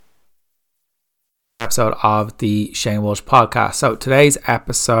episode of the Shane Walsh podcast. So today's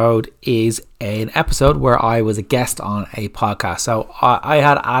episode is an episode where I was a guest on a podcast. So I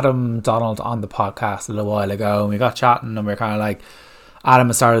had Adam Donald on the podcast a little while ago, and we got chatting, and we were kind of like, Adam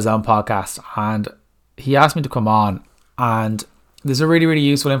has started his own podcast, and he asked me to come on, and there's a really, really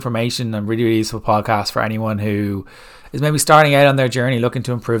useful information and really, really useful podcast for anyone who is maybe starting out on their journey, looking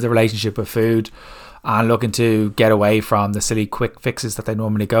to improve their relationship with food and looking to get away from the silly quick fixes that they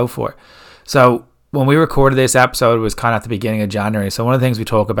normally go for. So when we recorded this episode, it was kind of at the beginning of January. So one of the things we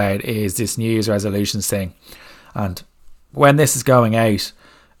talk about is this New Year's resolutions thing. And when this is going out,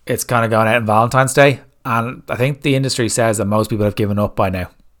 it's kind of going out on Valentine's Day. And I think the industry says that most people have given up by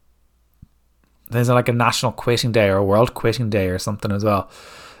now. There's like a national quitting day or a world quitting day or something as well.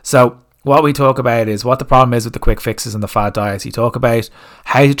 So what we talk about is what the problem is with the quick fixes and the fad diets. You talk about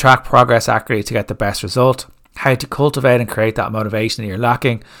how to track progress accurately to get the best result, how to cultivate and create that motivation that you're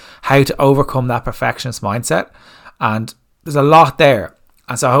lacking, how to overcome that perfectionist mindset. And there's a lot there.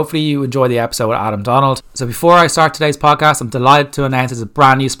 And so hopefully you enjoy the episode with Adam Donald. So before I start today's podcast, I'm delighted to announce it's a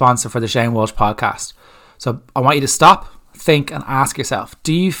brand new sponsor for the Shane Walsh podcast. So I want you to stop, think and ask yourself,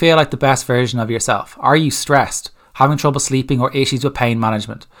 do you feel like the best version of yourself? Are you stressed, having trouble sleeping or issues with pain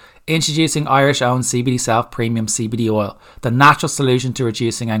management? Introducing Irish-owned CBD Self Premium CBD Oil, the natural solution to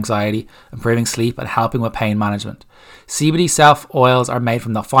reducing anxiety, improving sleep and helping with pain management. CBD Self oils are made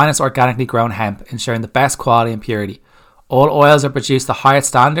from the finest organically grown hemp, ensuring the best quality and purity. All oils are produced to the highest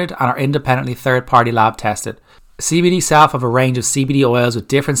standard and are independently third-party lab tested. CBD Self have a range of CBD oils with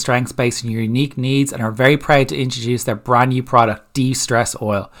different strengths based on your unique needs and are very proud to introduce their brand new product, De-Stress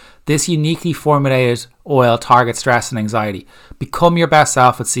Oil. This uniquely formulated oil targets stress and anxiety. Become your best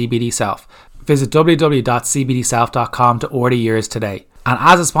self with CBD Self. Visit www.cbdself.com to order yours today. And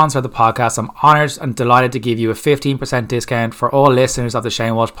as a sponsor of the podcast, I'm honoured and delighted to give you a 15% discount for all listeners of the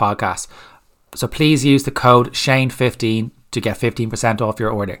Shane Walsh podcast. So please use the code SHANE15 to get 15% off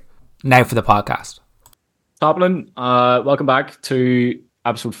your order. Now for the podcast. Toplin, welcome back to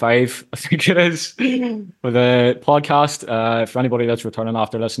episode 5, I think it is, with the podcast. For anybody that's returning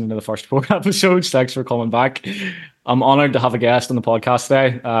after listening to the first 4 episodes, thanks for coming back. I'm honoured to have a guest on the podcast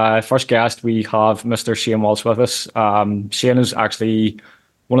today. First guest, we have Mr. Shane Walsh with us. Shane is actually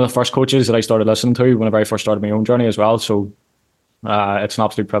one of the first coaches that I started listening to whenever I first started my own journey as well. So it's an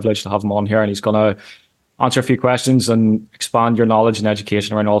absolute privilege to have him on here, and he's going to answer a few questions and expand your knowledge and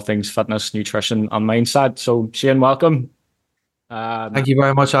education around all things fitness, nutrition and mindset. So Shane, welcome. Thank you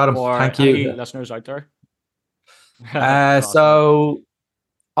very much, Adam. Thank you. Any listeners out there? So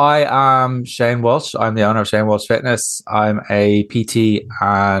I am Shane Walsh. I'm the owner of Shane Walsh Fitness. I'm a PT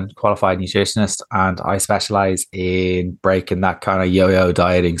and qualified nutritionist, and I specialize in breaking that kind of yo-yo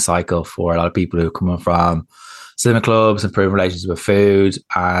dieting cycle for a lot of people who are coming from slimming clubs, improving relations with food,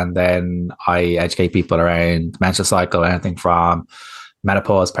 and then I educate people around menstrual cycle, anything from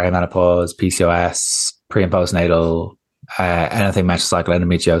menopause, perimenopause, PCOS, pre and postnatal, anything menstrual cycle,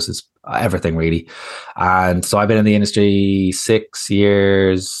 endometriosis, everything really. And so I've been in the industry 6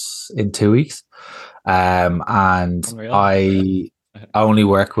 years in 2 weeks, and Unreal. I only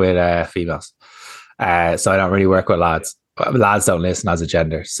work with females, so I don't really work with lads. Lads don't listen as a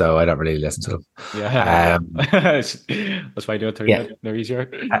gender, so I don't really listen to them. Yeah, that's why I do it too. Yeah. They're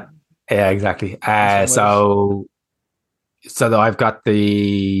easier. Yeah, exactly. So I've got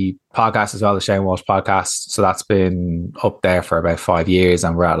the podcast as well, the Shane Walsh podcast. So that's been up there for about 5 years,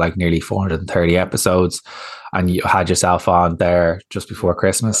 and we're at like nearly 430 episodes. And you had yourself on there just before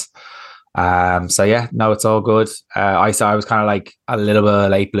Christmas. So yeah, no, it's all good. I was kind of like a little bit of a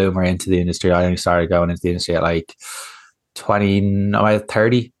late bloomer into the industry. I only started going into the industry at like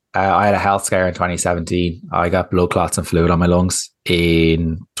 30. I had a health scare in 2017. I got blood clots and fluid on my lungs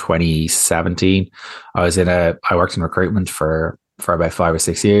in 2017. I worked in recruitment for about 5 or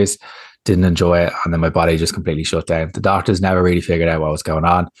 6 years. Didn't enjoy it, and then my body just completely shut down. The doctors never really figured out what was going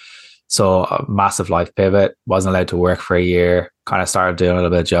on. So a massive life pivot. Wasn't allowed to work for a year. Kind of started doing a little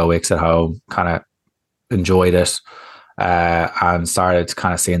bit of Joe Wicks at home. Kind of enjoyed it, and started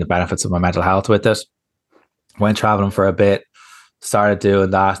kind of seeing the benefits of my mental health with it. Went traveling for a bit, started doing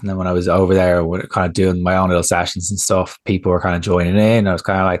that, and then when I was over there kind of doing my own little sessions and stuff, people were kind of joining in. I was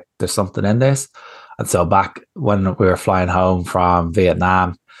kind of like, there's something in this. And so back when we were flying home from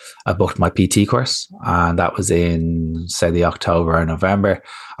Vietnam, I booked my PT course, and that was in say the October or November.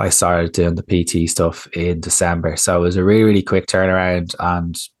 I started doing the PT stuff in December, so it was a really, really quick turnaround,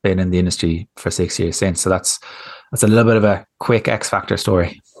 and been in the industry for 6 years since. So that's a little bit of a quick X Factor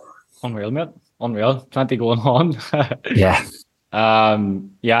story. Unreal, mate. Unreal. Plenty going on. Yeah.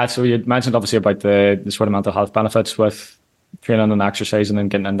 So you mentioned obviously about the sort of mental health benefits with training and exercising and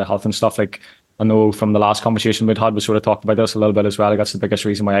getting into health and stuff. Like, I know from the last conversation we'd had, we sort of talked about this a little bit as well. Like, that's the biggest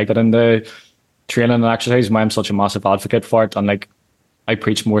reason why I got into training and exercise, why I'm such a massive advocate for it. And like, I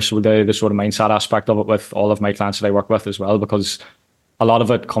preach more so the sort of mindset aspect of it with all of my clients that I work with as well, because a lot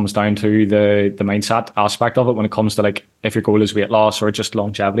of it comes down to the mindset aspect of it when it comes to like, if your goal is weight loss or just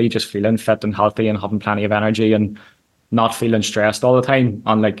longevity, just feeling fit and healthy and having plenty of energy and not feeling stressed all the time.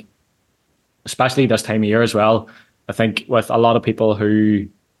 And like, especially this time of year as well, I think with a lot of people who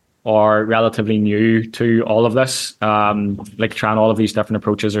are relatively new to all of this, like trying all of these different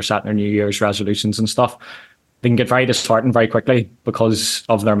approaches or setting their New Year's resolutions and stuff, they can get very disheartened very quickly because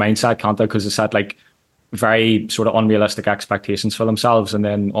of their mindset, can't they? Because they set like very sort of unrealistic expectations for themselves and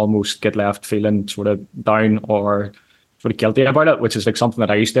then almost get left feeling sort of down or sort of guilty about it, which is like something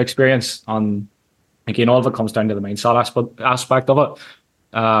that I used to experience. And again, all of it comes down to the mindset aspect of it.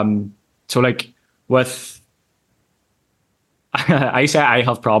 So like with, I say I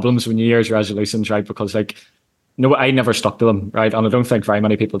have problems with New Year's resolutions, right? Because like, no, I never stuck to them, right? And I don't think very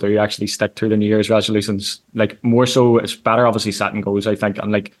many people do actually stick to the New Year's resolutions. Like more so, it's better obviously setting goals, I think,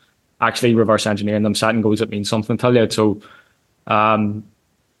 and like actually reverse engineering them, setting goals that mean something to you. So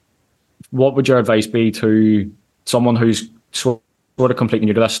what would your advice be to someone who's sort of completely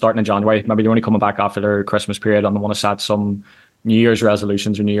new to this, starting in January? Maybe they're only coming back after their Christmas period and they want to set some New Year's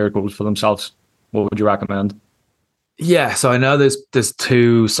resolutions or New Year goals for themselves. What would you recommend? Yeah, so I know there's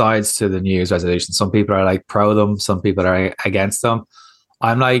two sides to the New Year's resolution. Some people are like pro them, some people are against them.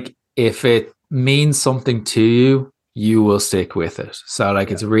 I'm like, if it means something to you, you will stick with it. So like,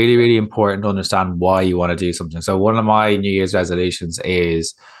 it's really, really important to understand why you want to do something. So one of my New Year's resolutions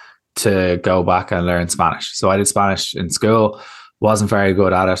is to go back and learn Spanish. So I did Spanish in school, wasn't very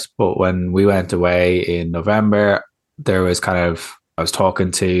good at it, but when we went away in November, there was kind of, I was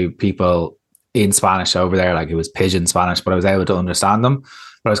talking to people in Spanish over there, like it was pidgin Spanish, but I was able to understand them.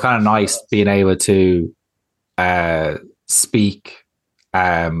 But it was kind of nice being able to speak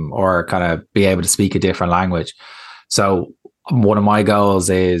or kind of be able to speak a different language. So one of my goals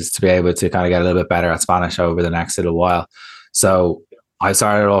is to be able to kind of get a little bit better at Spanish over the next little while. So I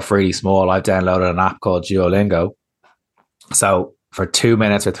started off really small. I've downloaded an app called Duolingo. So for 2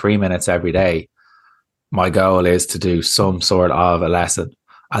 minutes or 3 minutes every day, my goal is to do some sort of a lesson.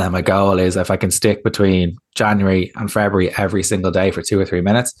 And then my goal is, if I can stick between January and February every single day for 2 or 3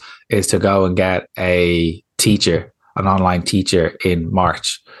 minutes, is to go and get a teacher, an online teacher in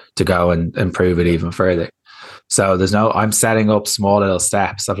March, to go and improve it even further. So I'm setting up small little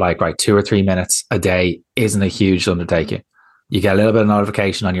steps of like, right, 2 or 3 minutes a day isn't a huge undertaking. You get a little bit of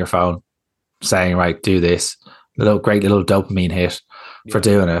notification on your phone saying, right, do this, great little dopamine hit for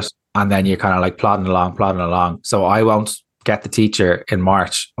doing it. And then you're kind of like plodding along. So I won't get the teacher in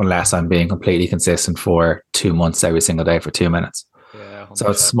March unless I'm being completely consistent for 2 months every single day for 2 minutes. Yeah,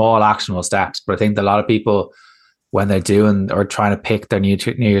 so it's small actionable steps. But I think a lot of people, when they're doing or trying to pick their New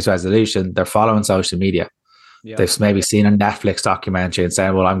Year's resolution, they're following social media. Yeah. They've maybe seen a Netflix documentary and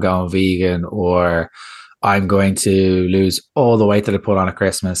saying, well, I'm going vegan, or I'm going to lose all the weight that I put on at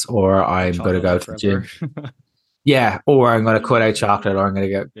Christmas, or I'm going to go to the gym. Yeah, or I'm going to cut out chocolate, or I'm going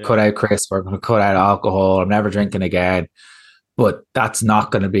to cut out crisps, or I'm going to cut out alcohol. I'm never drinking again. But that's not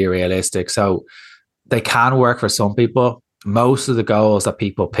going to be realistic. So they can work for some people. Most of the goals that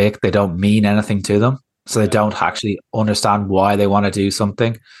people pick, they don't mean anything to them. So they don't actually understand why they want to do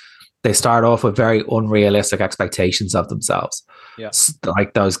something. They start off with very unrealistic expectations of themselves. Yeah.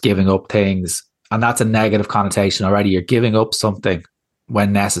 Like those giving up things. And that's a negative connotation already. You're giving up something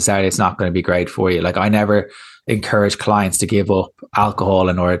when necessarily it's not going to be great for you. Like, I never encourage clients to give up alcohol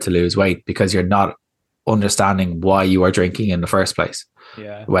in order to lose weight, because you're not understanding why you are drinking in the first place.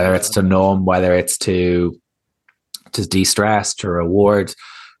 Yeah. Whether it's to numb, whether it's to de-stress, to reward,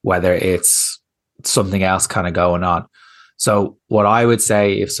 whether it's something else kind of going on. So what I would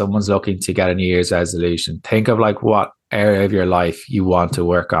say, if someone's looking to get a New Year's resolution, think of like what area of your life you want to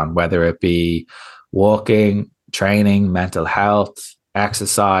work on, whether it be walking, training, mental health,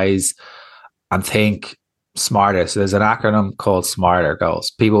 exercise, and think smarter. So there's an acronym called SMARTER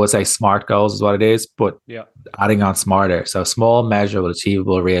goals. People would say SMART goals is what it is, but adding on SMARTER. So small, measurable,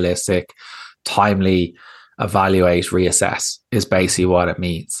 achievable, realistic, timely, evaluate, reassess is basically what it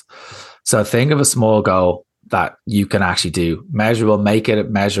means. So think of a small goal that you can actually do. Measurable, make it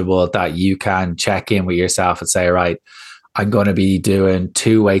measurable, that you can check in with yourself and say, right, I'm going to be doing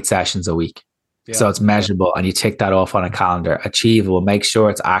 2 weight sessions a week. Yeah. So it's measurable, and you tick that off on a calendar. Achievable, make sure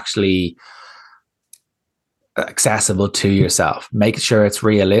it's actually accessible to yourself. Make sure it's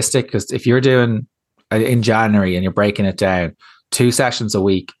realistic, because if you're doing in January and you're breaking it down, 2 sessions a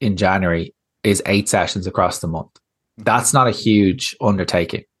week in January is 8 sessions across the month. That's not a huge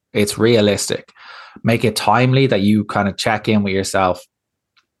undertaking. It's realistic. Make it timely that you kind of check in with yourself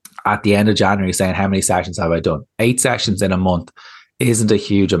at the end of January saying, how many sessions have I done? 8 sessions in a month isn't a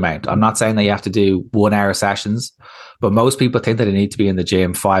huge amount. I'm not saying that you have to do 1 hour sessions, but most people think that they need to be in the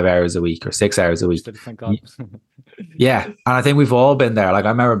gym 5 hours a week or 6 hours a week. Thank God. Yeah. And I think we've all been there. Like I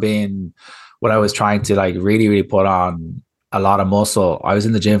remember being, when I was trying to like really, really put on a lot of muscle, I was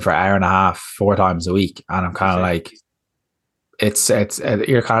in the gym for an hour and a half, 4 times a week. And I'm kind of like, it's,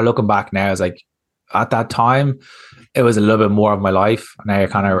 you're kind of looking back now, it's like at that time, it was a little bit more of my life. Now you're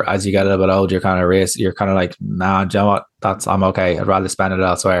kind of, as you get a little bit older, you're kind of like, nah, do you know what? I'm okay. I'd rather spend it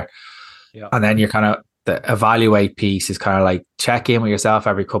elsewhere. Yeah. And then you're kind of, the evaluate piece is kind of like check in with yourself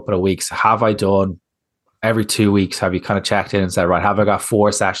every couple of weeks. Have I done every 2 weeks? Have you kind of checked in and said, right, have I got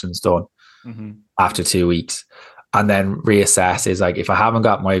 4 sessions done after 2 weeks? And then reassess is like, if I haven't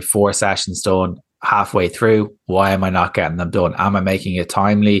got my 4 sessions done halfway through, why am I not getting them done? Am I making it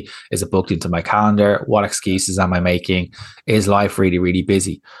timely? Is it booked into my calendar? What excuses am I making? Is life really, really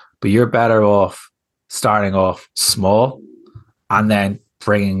busy? But you're better off starting off small and then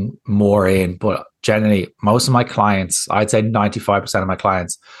bringing more in. But generally, most of my clients, I'd say 95% of my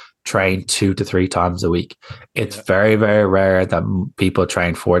clients train 2 to 3 times a week. It's very, very rare that people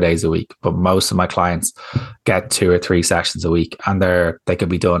train 4 days a week, but most of my clients get 2 or 3 sessions a week, and they could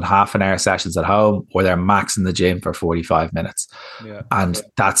be doing half an hour sessions at home, or they're max in the gym for 45 minutes. And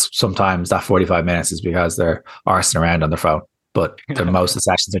that's sometimes that 45 minutes is because they're arsing around on their phone, but most of the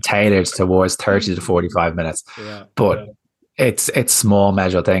sessions are tailored towards 30 to 45 minutes. But it's small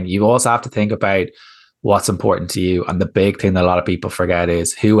measure thing. You also have to think about what's important to you. And the big thing that a lot of people forget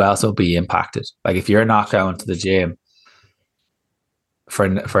is who else will be impacted. Like if you're not going to the gym, for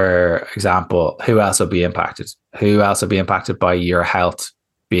example, who else will be impacted? Who else will be impacted by your health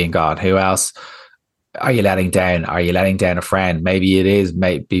being gone? Who else are you letting down? Are you letting down a friend? Maybe it is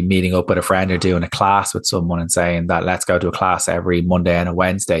maybe meeting up with a friend or doing a class with someone and saying that let's go to a class every Monday and a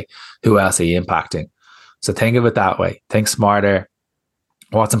Wednesday. Who else are you impacting? So think of it that way. Think smarter.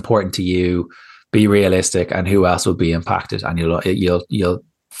 What's important to you? Be realistic, and who else will be impacted, and you'll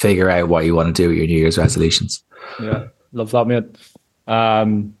figure out what you want to do with your New Year's resolutions. Yeah, love that, mate.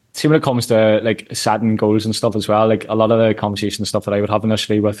 See, when it comes to like setting goals and stuff as well, like a lot of the conversation stuff that I would have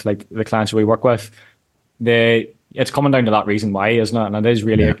initially with like the clients that we work with, it's coming down to that reason why, isn't it? And it is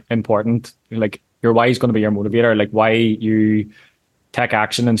really important. Like your why is going to be your motivator. Like why you take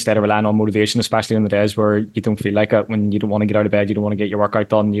action instead of relying on motivation, especially on the days where you don't feel like it, when you don't want to get out of bed, you don't want to get your workout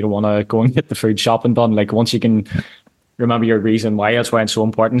done, you don't want to go and get the food shopping done. Like once you can remember your reason why, that's why it's so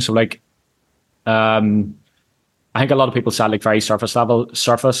important. So like, I think a lot of people set like very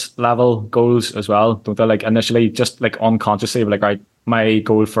surface level goals as well, don't they? Like initially, just like unconsciously, like, right, my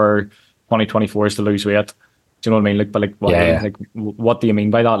goal for 2024 is to lose weight. Do you know what I mean? Like, but like, what do you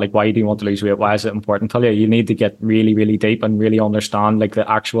mean by that? Like, why do you want to lose weight? Why is it important to you? You need to get really, really deep and really understand like the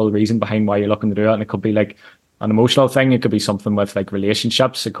actual reason behind why you're looking to do it. And it could be like an emotional thing. It could be something with like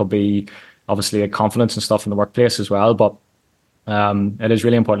relationships. It could be obviously like confidence and stuff in the workplace as well. But it is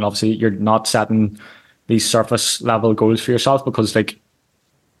really important. Obviously, you're not setting these surface level goals for yourself because like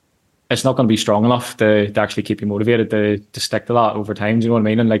it's not going to be strong enough to actually keep you motivated to stick to that over time. Do you know what I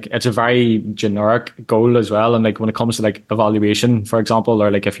mean? And like it's a very generic goal as well. And like when it comes to like evaluation, for example,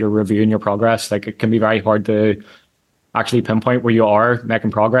 or like if you're reviewing your progress, like it can be very hard to actually pinpoint where you are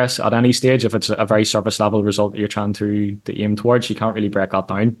making progress at any stage. If it's a very surface level result that you're trying to aim towards, you can't really break that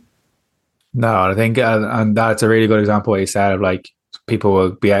down. No, I think, and that's a really good example what you said of like people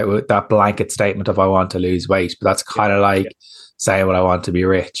will be out with that blanket statement of I want to lose weight, but that's kind of like saying, well, I want to be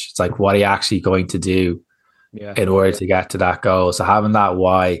rich. It's like, what are you actually going to do in order to get to that goal? So having that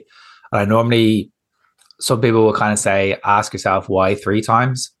why, and I normally, some people will kind of say, ask yourself why 3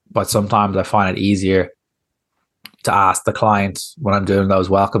 times, but sometimes I find it easier to ask the client when I'm doing those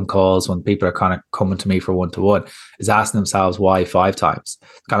welcome calls, when people are kind of coming to me for one-to-one, is asking themselves why 5 times.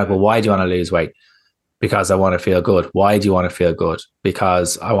 Kind of, well, why do you want to lose weight? Because I want to feel good. Why do you want to feel good?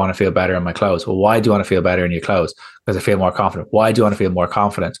 Because I want to feel better in my clothes. Well, why do you want to feel better in your clothes? Because I feel more confident. Why do you want to feel more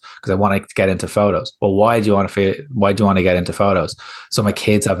confident? Because I want to get into photos. Well, why do you want to get into photos? So my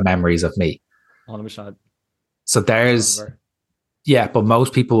kids have memories of me. 100%. So but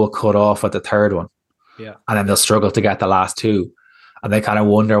most people will cut off at the 3rd one. Yeah. And then they'll struggle to get the last 2. And they kind of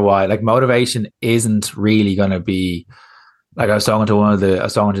wonder why. Like motivation isn't really going to be, like I was talking to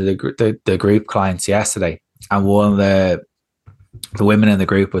the group clients yesterday, and one of the women in the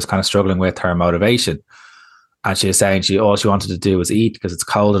group was kind of struggling with her motivation, and she was saying all she wanted to do was eat because it's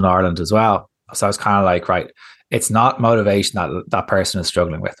cold in Ireland as well. So I was kind of like, right, it's not motivation that person is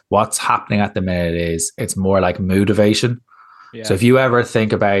struggling with. What's happening at the minute is it's more like motivation. So Yeah. if you ever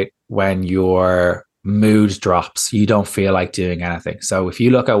think about when your mood drops, you don't feel like doing anything. So if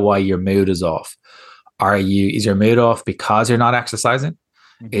you look at why your mood is off, is your mood off because you're not exercising?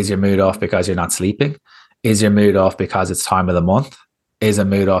 Is Hmm. your mood off because you're not sleeping? Is your mood off because it's time of the month? Is a Yeah.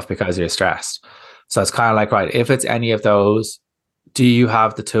 mood off because you're stressed? So it's kind of like, right, if it's any of those, do you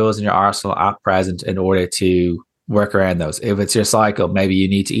have the tools in your arsenal at present in order to work around those? If it's your cycle, maybe you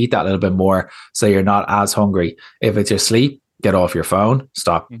need to eat that little bit more so you're not as hungry. If it's your sleep, get off your phone,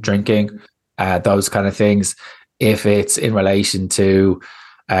 stop Hmm. drinking, those kind of things. If it's in relation to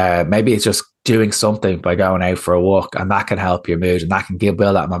maybe it's just doing something by going out for a walk, and that can help your mood and that can build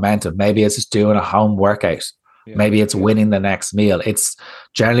that momentum. Maybe it's just doing a home workout. Yeah. Maybe it's winning the next meal. It's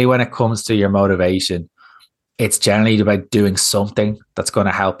generally, when it comes to your motivation, it's generally about doing something that's going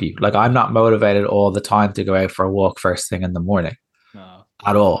to help you. Like, I'm not motivated all the time to go out for a walk first thing in the morning No.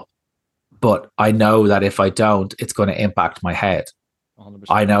 at all. But I know that if I don't, it's going to impact my head. I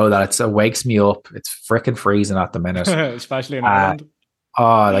 100%. know that it wakes me up. It's freaking freezing at the minute. Especially in Uh, Ireland.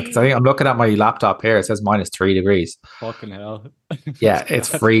 like, I think I'm looking at my laptop here. It says -3 degrees. Fucking hell. Yeah, It's it's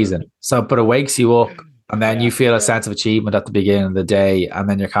bad. freezing. So, but it wakes you up, and then you Yeah. feel a sense of achievement at the beginning of the day. And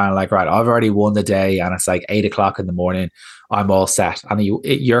then you're kind of like, right, I've already won the day, and it's like 8 o'clock in the morning. I'm all set. And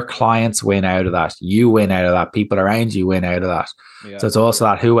your clients win out of that. You win out of that. People around you win out of that. So Yeah. it's also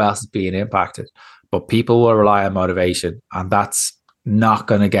that who else is being impacted. But people will rely on motivation, and that's not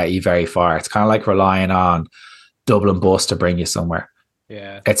going to get you very far. It's kind of like relying on Dublin bus to bring you somewhere.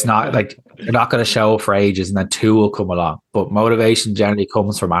 Yeah. It's not like you're not going to show up for ages and then two will come along. But Yeah. motivation generally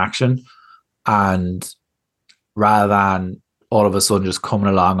comes from action, and rather than all of a sudden just coming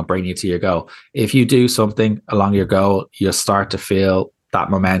along and bringing you to your goal. If you do something along your goal, you'll start to feel that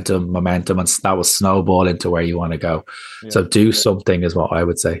momentum, and that will snowball into where you want to go. Yeah. So do something is what I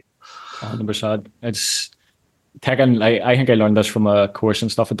would say. 100%. It's taking, like, I think I learned this from a course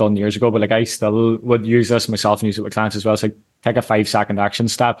and stuff I'd done years ago, but like I still would use this myself and use it with clients as well. It's like, take a 5 second action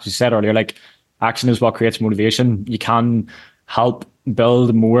step. As you said earlier, like, action is what creates motivation. You can help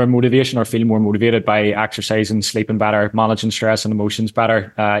build more motivation or feel more motivated by exercising, sleeping better, managing stress and emotions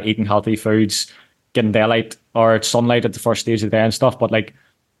better, eating healthy foods, getting daylight or sunlight at the first stage of the day and stuff. But like,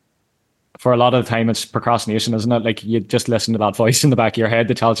 for a lot of the time, it's procrastination, isn't it? Like, you just listen to that voice in the back of your head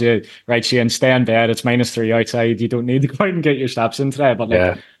that tells you, right, Shane, stay in bed. It's -3 outside. You don't need to go out and get your steps in today. But like,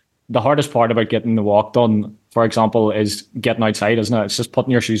 Yeah. the hardest part about getting the walk done, for example, is getting outside, isn't it? It's just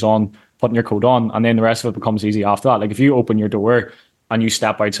putting your shoes on, putting your coat on, and then the rest of it becomes easy after that. Like, if you open your door and you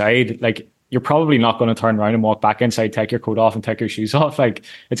step outside, like, you're probably not going to turn around and walk back inside, take your coat off and take your shoes off. Like,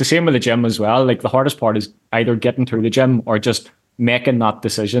 it's the same with the gym as well. Like, the hardest part is either getting through the gym or just making that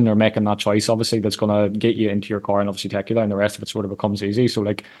decision or making that choice, obviously, that's going to get you into your car and obviously take you there, and the rest of it sort of becomes easy. So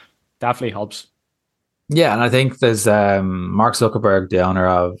like, definitely helps. Yeah, and I think there's Mark Zuckerberg, the owner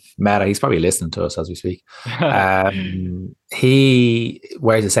of Meta. He's probably listening to us as we speak. He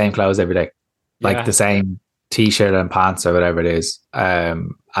wears the same clothes every day, like the Yeah. same t-shirt and pants or whatever it is,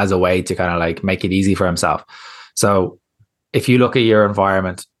 as a way to kind of like make it easy for himself. So if you look at your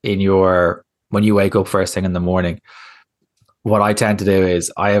environment when you wake up first thing in the morning, what I tend to do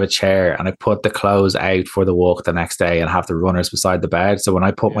is I have a chair and I put the clothes out for the walk the next day and have the runners beside the bed. So when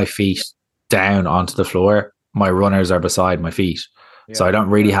I put my Yeah. feet down onto the floor, my runners are beside my feet. So I Yeah. don't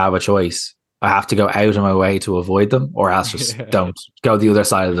really have a choice. I have to go out of my way to avoid them, or else just Yeah. don't go the other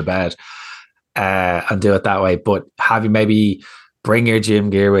side of the bed, and do it that way. But have you maybe bring your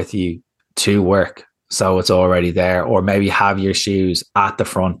gym gear with you to work so it's already there, or maybe have your shoes at the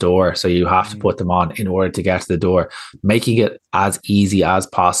front door so you have to Mhm. put them on in order to get to the door. Making it as easy as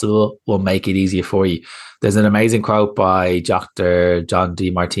possible will make it easier for you. There's an amazing quote by Dr. John D.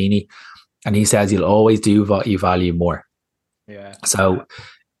 Martini, and he says you'll always do what you value more. Yeah. So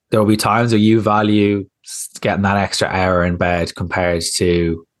there will be times where you value getting that extra hour in bed compared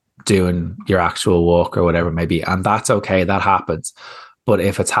to doing your actual walk or whatever it may be. And that's okay. That happens. But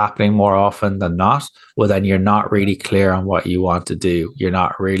if it's happening more often than not, well, then you're not really clear on what you want to do. You're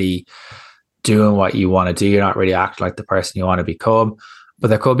not really doing what you want to do. You're not really acting like the person you want to become. But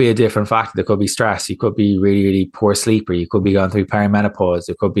there could be a different factor. There could be stress. You could be really, really poor sleeper. You could be going through perimenopause.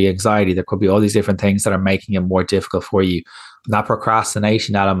 There could be anxiety. There could be all these different things that are making it more difficult for you. And that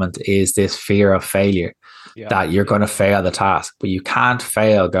procrastination element is this fear of failure, Yeah. that you're going to fail the task, but you can't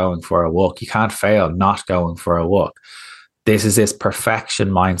fail going for a walk. You can't fail not going for a walk. This is this perfection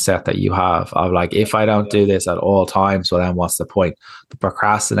mindset that you have of like, if I don't do this at all times, well, then what's the point? The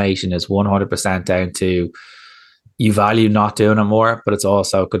procrastination is 100% down to you value not doing it more, but it's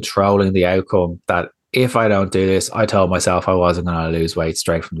also controlling the outcome, that if I don't do this, I told myself I wasn't going to lose weight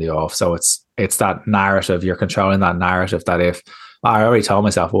straight from the off. So it's that narrative. You're controlling that narrative that if I already told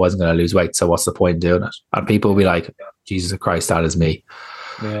myself I wasn't going to lose weight, so what's the point in doing it? And people will be like, Jesus Christ, that is me.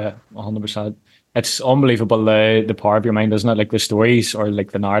 Yeah, 100%. It's unbelievable the power of your mind, isn't it? Like the stories or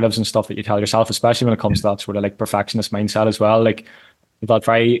like the narratives and stuff that you tell yourself, especially when it comes to that sort of like perfectionist mindset as well. Like that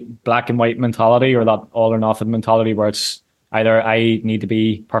very black and white mentality or that all or nothing mentality where it's either I need to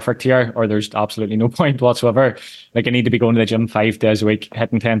be perfect here or there's absolutely no point whatsoever. Like I need to be going to the gym 5 days a week,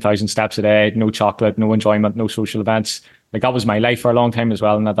 hitting 10,000 steps a day, no chocolate, no enjoyment, no social events. Like that was my life for a long time as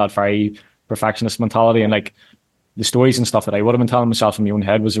well. And that very perfectionist mentality and like the stories and stuff that I would have been telling myself in my own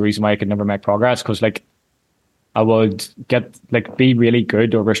head was the reason why I could never make progress. Cause like I would get like be really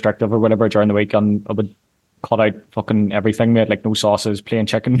good or restrictive or whatever during the week and I would cut out fucking everything, mate. Like no sauces, plain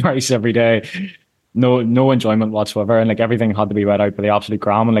chicken rice every day. No enjoyment whatsoever. And like everything had to be read out by the absolute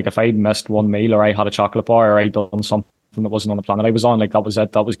gram. And like if I missed one meal or I had a chocolate bar or I done something that wasn't on the planet I was on, like that was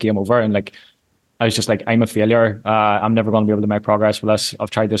it. That was game over. And like I was just like, I'm a failure. I'm never going to be able to make progress with this. I've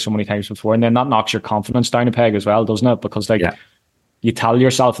tried this so many times before. And then that knocks your confidence down a peg as well, doesn't it? Because like you tell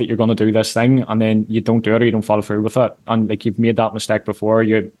yourself that you're going to do this thing and then you don't do it or you don't follow through with it. And like you've made that mistake before.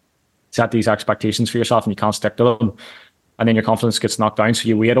 You set these expectations for yourself and you can't stick to them. And then your confidence gets knocked down. So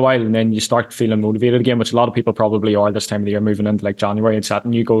you wait a while and then you start feeling motivated again, which a lot of people probably are this time of the year, moving into like January and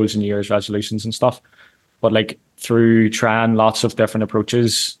setting new goals and New Year's resolutions and stuff. But like through trying lots of different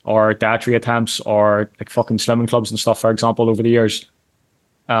approaches or dietary attempts or like fucking slimming clubs and stuff, for example, over the years,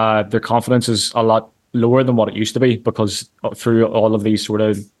 their confidence is a lot lower than what it used to be because through all of these sort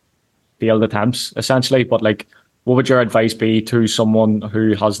of failed attempts, essentially. But like, what would your advice be to someone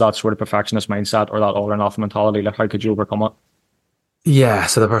who has that sort of perfectionist mindset or that all or nothing mentality? Like, how could you overcome it? Yeah.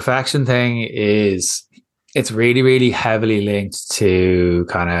 So the perfection thing it's really, really heavily linked to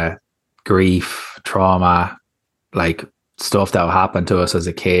kind of grief, trauma, like stuff that happened to us as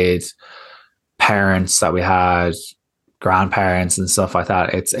a kid, parents that we had, grandparents and stuff like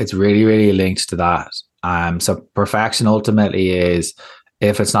that. It's really, really linked to that. So perfection ultimately is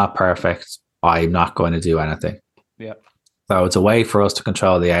if it's not perfect, I'm not going to do anything. Yeah. So it's a way for us to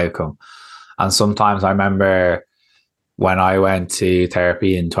control the outcome. And sometimes I remember when I went to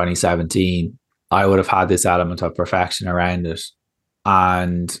therapy in 2017, I would have had this element of perfection around it.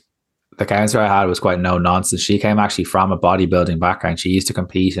 And the counselor I had was quite no nonsense. She came actually from a bodybuilding background. She used to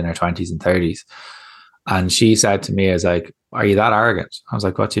compete in her 20s and 30s. And she said to me, "Is like, are you that arrogant?" I was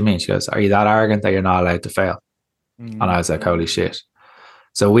like, "What do you mean?" She goes, "Are you that arrogant that you're not allowed to fail?" And I was like, "Holy shit."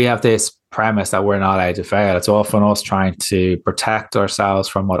 So we have this premise that we're not allowed to fail. It's often us trying to protect ourselves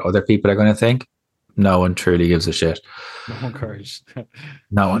from what other people are going to think. No one truly gives a shit. No one cares.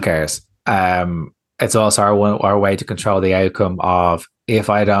 No one cares. It's also our way to control the outcome of if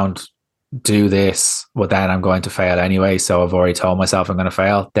I don't do this, well, then I'm going to fail anyway. So I've already told myself I'm going to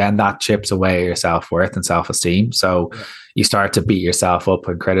fail. Then that chips away your self-worth and self-esteem. So you start to beat yourself up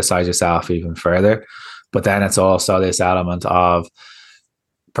and criticize yourself even further. But then it's also this element of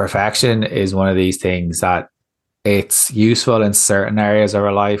perfection is one of these things that it's useful in certain areas of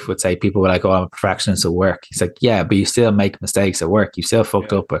our life. Would say people were like, "Oh, I'm a perfectionist at work." He's like, "Yeah, but you still make mistakes at work. You still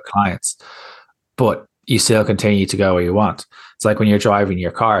fucked up with clients, but you still continue to go where you want." It's like when you're driving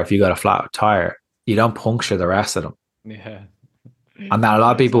your car, if you got a flat tire, you don't puncture the rest of them. Yeah. And now a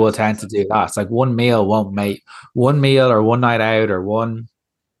lot of people will tend to do that. It's like one meal won't make one meal or one night out or one.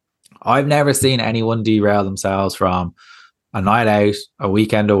 I've never seen anyone derail themselves from a night out, a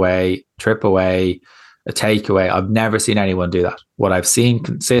weekend away, trip away, a takeaway. I've never seen anyone do that. What I've seen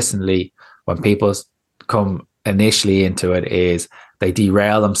consistently when people come initially into it is they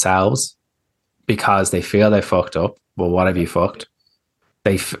derail themselves because they feel they fucked up. Well, what have you fucked?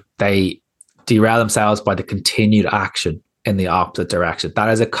 They derail themselves by the continued action in the opposite direction. That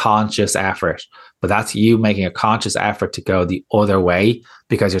is a conscious effort, but that's you making a conscious effort to go the other way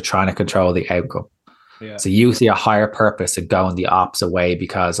because you're trying to control the outcome. Yeah. So you see a higher purpose in going the opposite way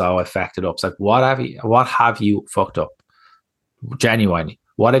because, oh, I fucked it up. It's like, what have you fucked up? Genuinely,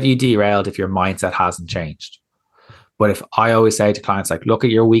 what have you derailed if your mindset hasn't changed? But if I always say to clients, like, look at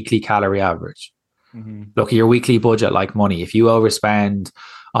your weekly calorie average, look at your weekly budget like money. If you overspend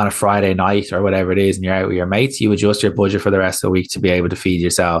on a Friday night or whatever it is and you're out with your mates, you adjust your budget for the rest of the week to be able to feed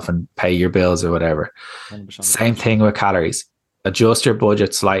yourself and pay your bills or whatever. 100%. Same thing with calories. Adjust your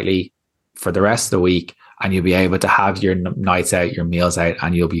budget slightly for the rest of the week and you'll be able to have your nights out, your meals out,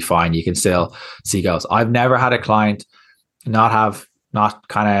 and you'll be fine. You can still see goals. I've never had a client not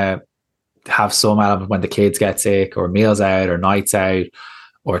kind of have some element when the kids get sick or meals out or nights out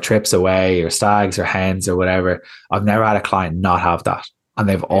or trips away or stags or hens or whatever. I've never had a client not have that. and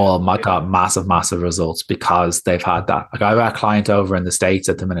they've all got massive results because they've had that. Like I've got a client over in the States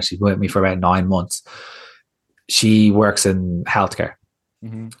at the minute. She's been with me for about 9 months. She works in healthcare.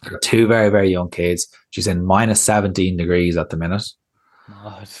 Two very, very young kids. She's in minus 17 degrees at the minute.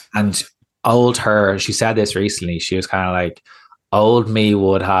 Nice. And old her, she said this recently, she was kind of like, old me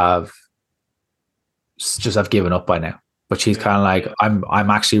would have just have given up by now. But she's kind of like, I'm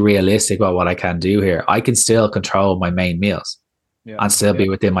actually realistic about what I can do here. I can still control my main meals and still be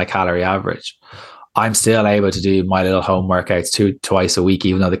within my calorie average. I'm still able to do my little home workouts twice a week,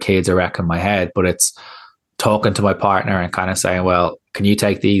 even though the kids are wrecking my head. But it's talking to my partner and kind of saying, well, can you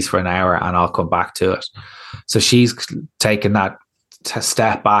take these for an hour and I'll come back to it? So she's taken that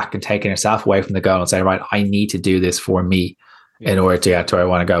step back and taking herself away from the goal and saying, right, I need to do this for me in order to get to where I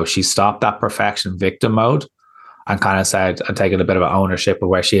want to go. She stopped that perfection victim mode and kind of said, and taking a bit of ownership of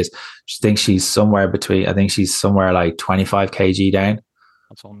where she is. She thinks she's somewhere between, I think she's somewhere like 25 kg down.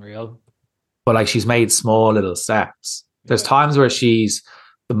 That's unreal. But like she's made small little steps. There's times where the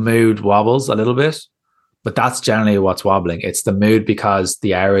mood wobbles a little bit, but that's generally what's wobbling. It's the mood because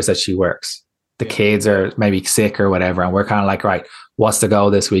the hours that she works. The kids are maybe sick or whatever. And we're kind of like, right, what's the goal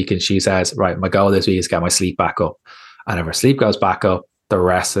this week? And she says, right, my goal this week is get my sleep back up. And if her sleep goes back up, the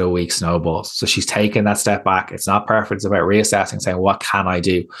rest of the week snowballs. So she's taken that step back. It's not perfect. It's about reassessing, saying, what can I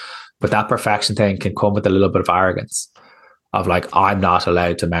do? But that perfection thing can come with a little bit of arrogance of like, I'm not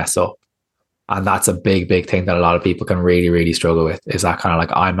allowed to mess up. And that's a big, big thing that a lot of people can really, really struggle with, is that kind of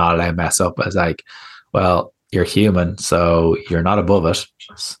like, I'm not allowed to mess up. It's like, well, you're human, so you're not above it.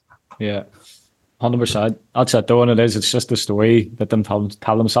 Yeah. 100%. That's it though, and it is. It's just the story that them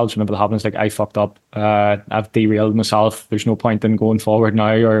tell themselves whenever it happens. Like, I fucked up. I've derailed myself. There's no point in going forward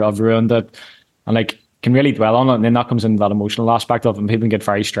now, or I've ruined it. And like, can really dwell on it. And then that comes in that emotional aspect of it. And people can get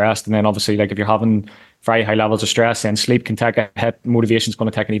very stressed. And then obviously, like, if you're having very high levels of stress, then sleep can take a hit. Motivation's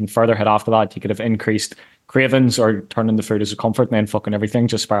going to take an even further hit after that. You could have increased cravings or turning the food as a comfort, and then fucking everything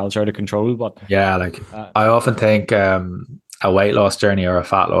just spirals out of control. But yeah, like I often think a weight loss journey or a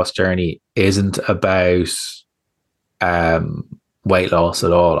fat loss journey isn't about weight loss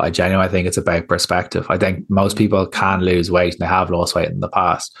at all. I genuinely think it's about perspective. I think most people can lose weight and they have lost weight in the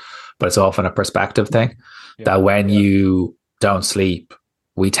past, but it's often a perspective thing. That when you don't sleep,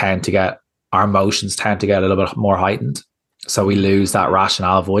 our emotions tend to get a little bit more heightened. So we lose that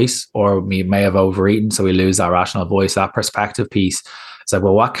rationale voice, or we may have overeaten. So we lose that rational voice, that perspective piece. It's like,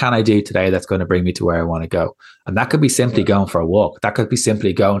 well, what can I do today that's going to bring me to where I want to go? And that could be simply going for a walk. That could be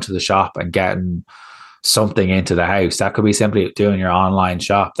simply going to the shop and getting something into the house. That could be simply doing your online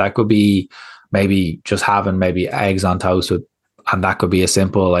shop. That could be maybe just having maybe eggs on toast and that could be a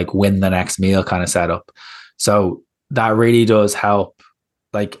simple like win the next meal kind of setup. So that really does help.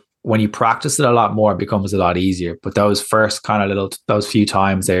 Like when you practice it a lot more, it becomes a lot easier. But those first kind of those few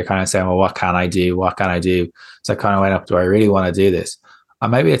times they're kind of saying, well, what can I do? What can I do? So I kind of went up, do I really want to do this?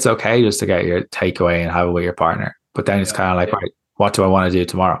 And maybe it's okay just to get your takeaway and have it with your partner. But then it's kind of like, right, what do I want to do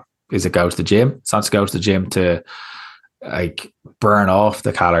tomorrow? Is it go to the gym? It's not to go to the gym to like burn off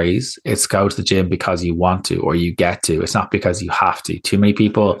the calories. It's go to the gym because you want to or you get to. It's not because you have to. Too many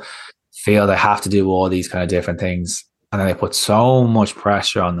people feel they have to do all these kind of different things. And then they put so much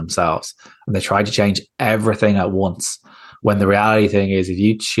pressure on themselves and they try to change everything at once. When the reality thing is, if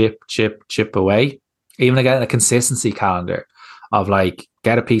you chip away, even again, a consistency calendar of like,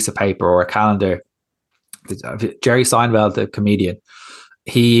 get a piece of paper or a calendar. Jerry Seinfeld, the comedian,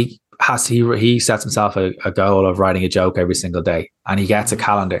 he sets himself a goal of writing a joke every single day, and he gets a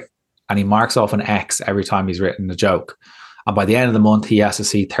calendar and he marks off an X every time he's written a joke. And by the end of the month, he has to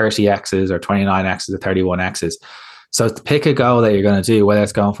see 30 X's or 29 X's or 31 X's. So pick a goal that you're going to do, whether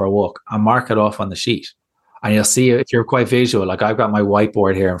it's going for a walk, and mark it off on the sheet. And you'll see if you're quite visual. Like I've got my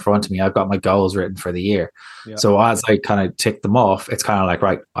whiteboard here in front of me. I've got my goals written for the year. Yeah. So as I kind of tick them off, it's kind of like,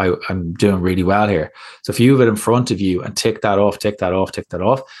 right, I'm doing really well here. So if you have it in front of you and tick that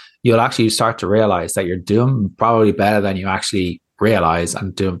off, you'll actually start to realize that you're doing probably better than you actually realize,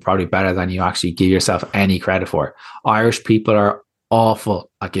 and doing probably better than you actually give yourself any credit for. Irish people are awful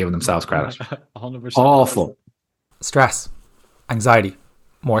at giving themselves credit. 100%. Awful. Stress, anxiety,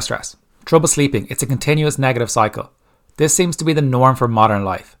 more stress. Trouble sleeping, it's a continuous negative cycle. This seems to be the norm for modern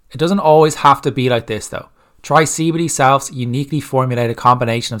life. It doesn't always have to be like this though. Try CBD Self's uniquely formulated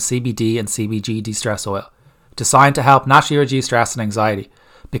combination of CBD and CBG de-stress oil, designed to help naturally reduce stress and anxiety.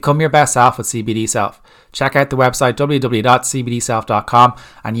 Become your best self with CBD Self. Check out the website www.cbdself.com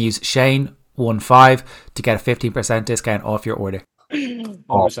and use Shane15 to get a 15% discount off your order.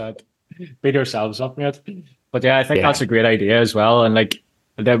 100%. Beat yourselves up, mate. But yeah, I think that's a great idea as well. And like,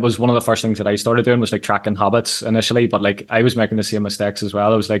 that was one of the first things that I started doing was like tracking habits initially, but like I was making the same mistakes as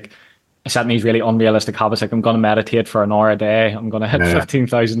well. I was like setting these really unrealistic habits. Like I'm going to meditate for an hour a day. I'm going to hit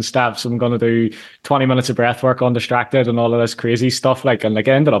 15,000 steps. I'm going to do 20 minutes of breath work undistracted and all of this crazy stuff. Like, and like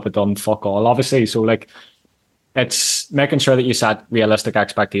I ended up with done fuck all, obviously. So like, it's making sure that you set realistic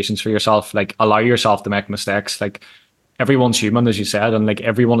expectations for yourself. Like allow yourself to make mistakes. Like everyone's human, as you said, and like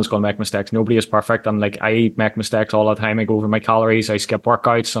everyone is going to make mistakes. Nobody is perfect. And like I make mistakes all the time. I go over my calories, I skip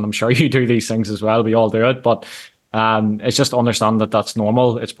workouts, and I'm sure you do these things as well. We all do it. But it's just to understand that that's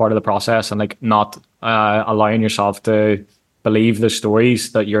normal. It's part of the process, and like not allowing yourself to believe the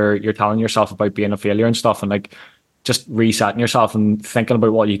stories that you're telling yourself about being a failure and stuff, and like just resetting yourself and thinking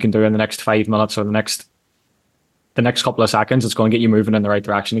about what you can do in the next 5 minutes or the next couple of seconds. It's going to get you moving in the right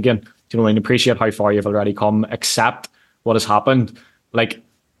direction again. Do you know what I mean? Appreciate how far you've already come. Accept what has happened. Like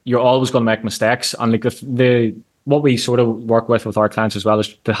you're always going to make mistakes, and like the what we sort of work with our clients as well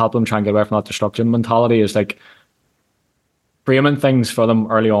is to help them try and get away from that destruction mentality. Is like framing things for them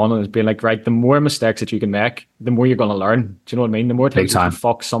early on and being like, right, the more mistakes that you can make, the more you're going to learn. Do you know what I mean? The more times you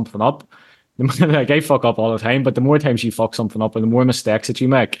fuck something up, like I fuck up all the time, but the more times you fuck something up and the more mistakes that you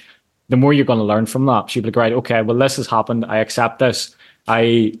make, the more you're going to learn from that. So you'll be like, right, okay, well, this has happened. I accept this.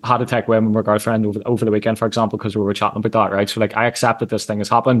 I had to take away my girlfriend over the weekend, for example, because we were chatting about that, right? So like, I accept that this thing has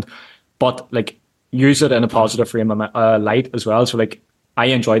happened, but like use it in a positive frame of light as well. So like, I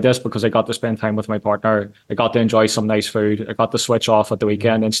enjoyed this because I got to spend time with my partner. I got to enjoy some nice food. I got to switch off at the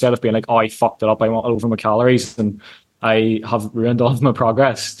weekend instead of being like, oh, I fucked it up. I went over my calories and I have ruined all of my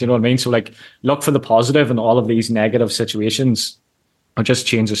progress. Do you know what I mean? So like, look for the positive in all of these negative situations, or just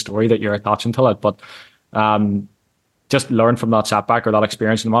change the story that you're attaching to it. But just learn from that setback or that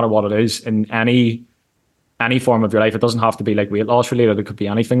experience, no matter what it is, in any form of your life. It doesn't have to be like weight loss related. It could be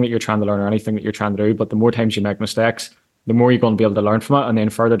anything that you're trying to learn or anything that you're trying to do. But the more times you make mistakes, the more you're going to be able to learn from it. And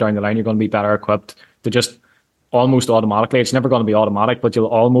then further down the line, you're going to be better equipped to just almost automatically, it's never going to be automatic, but you'll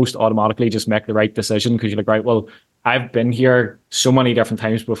almost automatically just make the right decision because you're like, right, well, I've been here so many different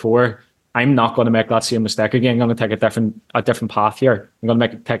times before. I'm not going to make that same mistake again. I'm going to take a different path here. I'm going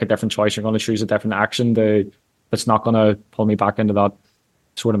to take a different choice. I'm going to choose a different action that's not going to pull me back into that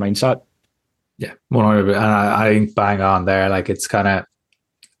sort of mindset. Yeah, 100%. And I think bang on there. Like it's kind of,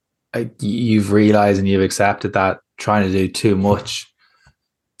 you've realized and you've accepted that trying to do too much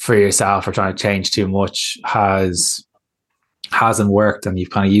for yourself or trying to change too much hasn't worked, and you've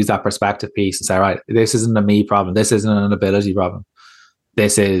kind of used that perspective piece and say, right, this isn't a me problem, this isn't an ability problem,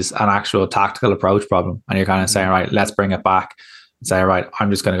 this is an actual tactical approach problem. And you're kind of saying, right, let's bring it back and say, right, I'm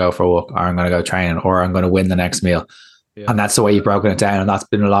just going to go for a walk, or I'm going to go training, or I'm going to win the next meal. Yeah. And that's the way you've broken it down, and that's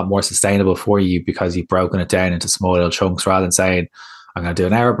been a lot more sustainable for you because you've broken it down into small little chunks rather than saying, I'm going to do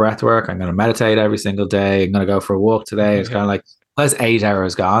an hour of breath work, I'm going to meditate every single day, I'm going to go for a walk today. It's kind of like, well, that's 8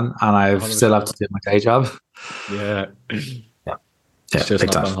 hours gone and I've 100%. Still have to do my day job. Yeah. It's just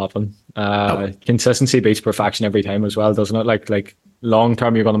not going to happen. Consistency beats perfection every time as well, doesn't it? Like long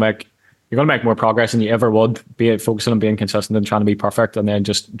term, you're going to make more progress than you ever would, be it focusing on being consistent and trying to be perfect and then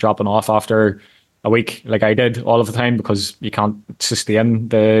just dropping off after a week like I did all of the time because you can't sustain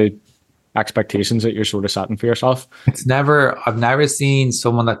the expectations that you're sort of setting for yourself. I've never seen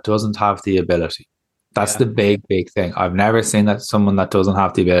someone that doesn't have the ability. That's the big thing. I've never seen that someone that doesn't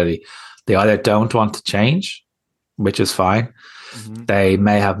have the ability. They either don't want to change, which is fine. Mm-hmm. They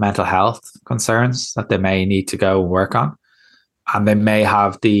may have mental health concerns that they may need to go and work on. And they may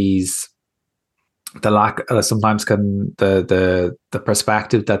have the lack, sometimes can the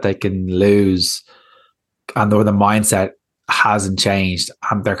perspective that they can lose and or the mindset hasn't changed,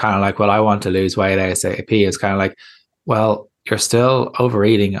 and they're kind of like, well, I want to lose weight ASAP. It's kind of like, well, you're still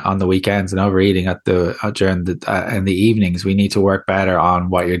overeating on the weekends and overeating in the evenings. We need to work better on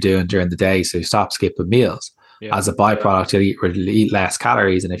what you're doing during the day, so stop skipping meals. As a byproduct, you'll eat less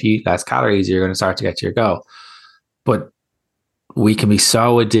calories, and if you eat less calories, you're going to start to get to your goal. But we can be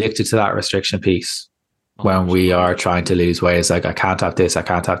so addicted to that restriction piece when we are trying to lose weight. It's like, I can't have this, I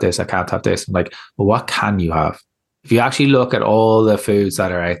can't have this, I can't have this. I'm like, well, what can you have? If you actually look at all the foods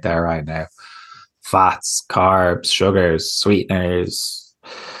that are out there right now, fats, carbs, sugars, sweeteners,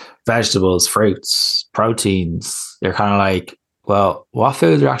 vegetables, fruits, proteins, you're kind of like, well, what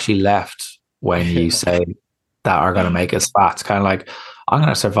foods are actually left when you say that are going to make us fat? It's kind of like, I'm going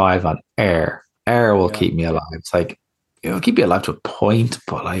to survive on air. Air will keep me alive. It's like, it'll keep you alive to a point,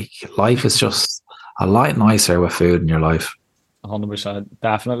 but like life is just a lot nicer with food in your life. 100%,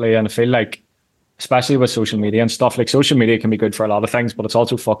 definitely. And I feel like, especially with social media and stuff, like social media can be good for a lot of things, but it's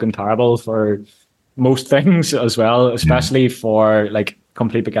also fucking terrible for most things as well, especially for like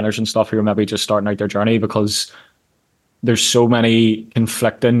complete beginners and stuff who are maybe just starting out their journey, because there's so many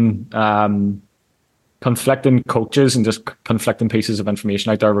conflicting coaches and just conflicting pieces of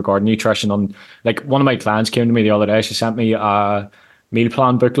information out there regarding nutrition. On like one of my clients came to me the other day. She sent me a meal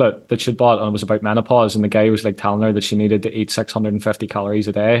plan booklet that she'd bought, and it was about menopause. And the guy was like telling her that she needed to eat 650 calories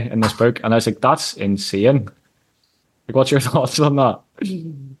a day in this book. And I was like, that's insane. Like, what's your thoughts on that?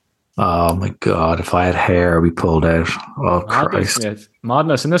 Oh my God, if I had hair, we pulled out. Oh Madness, Christ. mate.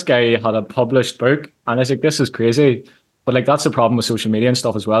 Madness. And this guy had a published book, and I was like, this is crazy. But like that's the problem with social media and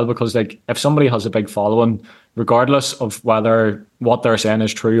stuff as well, because like if somebody has a big following, regardless of whether what they're saying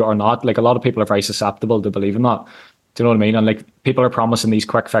is true or not, like a lot of people are very susceptible to believing that. Do you know what I mean? And like people are promising these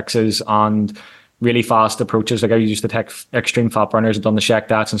quick fixes and really fast approaches. Like I used to take extreme fat burners, I've done the Shake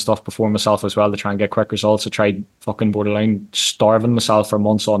Dats and stuff before myself as well to try and get quick results. I tried fucking borderline starving myself for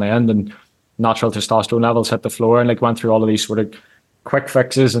months on end, and natural testosterone levels hit the floor, and like went through all of these sort of quick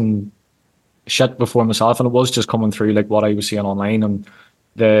fixes and shit before myself, and it was just coming through like what I was seeing online. And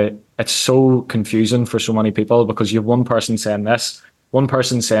it's so confusing for so many people, because you have one person saying this, one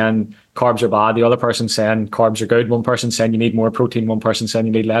person saying carbs are bad, the other person saying carbs are good, one person saying you need more protein, one person saying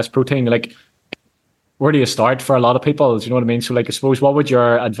you need less protein. Like, where do you start for a lot of people? Do you know what I mean? So like, I suppose, what would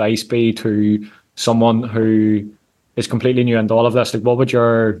your advice be to someone who is completely new into all of this? Like, what would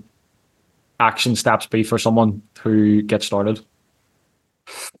your action steps be for someone who gets started?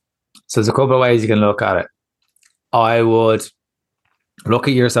 So there's a couple of ways you can look at it. I would look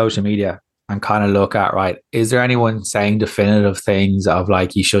at your social media and kind of look at, right, is there anyone saying definitive things of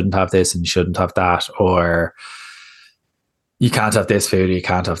like, you shouldn't have this and you shouldn't have that, or you can't have this food or you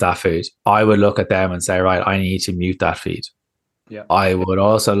can't have that food? I would look at them and say, right, I need to mute that feed. Yeah. I would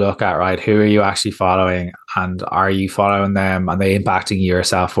also look at, right, who are you actually following, and are you following them? Are they impacting your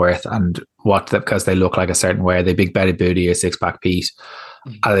self-worth, and because they look like a certain way, they big belly booty or six pack Pete,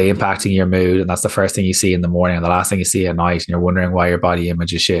 are they impacting your mood? And that's the first thing you see in the morning and the last thing you see at night, and you're wondering why your body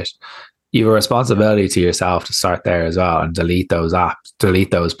image is shit. You have a responsibility to yourself to start there as well and delete those apps,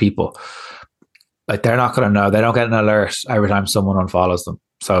 delete those people. Like, they're not going to know. They don't get an alert every time someone unfollows them.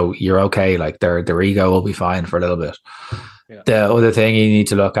 So you're okay. Like, their ego will be fine for a little bit. Yeah. The other thing you need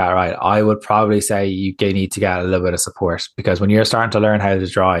to look at, right, I would probably say you need to get a little bit of support, because when you're starting to learn how to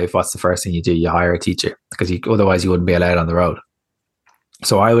drive, what's the first thing you do? You hire a teacher, because otherwise you wouldn't be allowed on the road.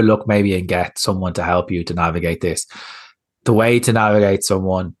 So I would look maybe and get someone to help you to navigate this. The way to navigate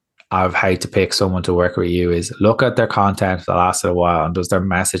someone of how to pick someone to work with you is look at their content for the last little while, and does their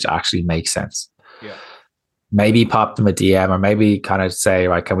message actually make sense? Yeah. Maybe pop them a DM, or maybe kind of say,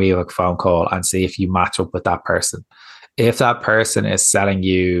 right, can we have a phone call and see if you match up with that person? If that person is selling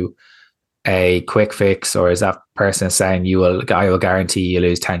you a quick fix, or is that person saying I will guarantee you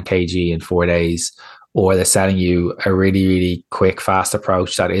lose 10 kg in 4 days, or they're selling you a really, really quick, fast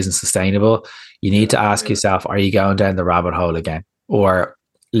approach that isn't sustainable, you need to ask yourself, are you going down the rabbit hole again? Or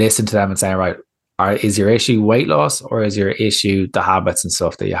listen to them and say, right, is your issue weight loss, or is your issue the habits and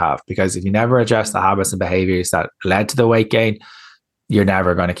stuff that you have? Because if you never address the habits and behaviors that led to the weight gain, you're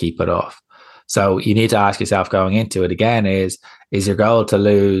never going to keep it off. So you need to ask yourself going into it again, is your goal to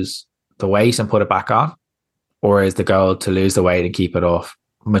lose the weight and put it back on? Or is the goal to lose the weight and keep it off,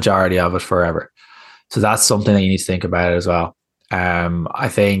 majority of it forever? So that's something that you need to think about as well. I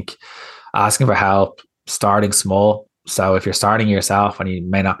think asking for help, starting small. So if you're starting yourself and you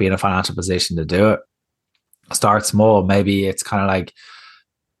may not be in a financial position to do it, start small. Maybe it's kind of like,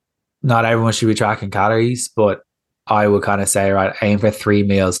 not everyone should be tracking calories, but I would kind of say, right, aim for 3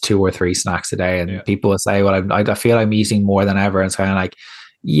 meals, 2 or 3 snacks a day. And people will say, well, I feel I'm eating more than ever. And it's kind of like,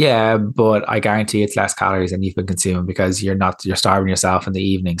 yeah, but I guarantee it's less calories than you've been consuming, because you're starving yourself in the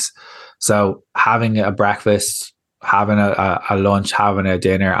evenings. So having a breakfast, having a lunch, having a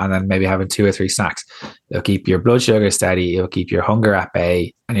dinner, and then maybe having 2 or 3 snacks, it'll keep your blood sugar steady, it'll keep your hunger at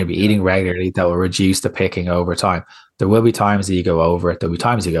bay, and you'll be eating regularly. That will reduce the picking over time. There will be times that you go over it, there'll be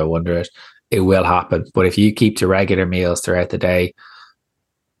times you go under it. It will happen. But if you keep to regular meals throughout the day,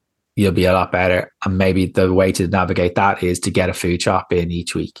 you'll be a lot better. And maybe the way to navigate that is to get a food shop in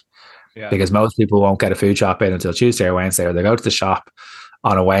each week. Yeah. Because most people won't get a food shop in until Tuesday or Wednesday, or they go to the shop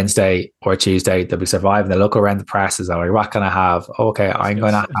on a Wednesday or Tuesday. They'll be surviving. They look around the presses. They're like, what can I have? Okay, I'm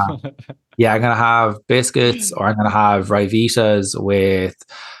going to have biscuits, or I'm going to have Ryvitas with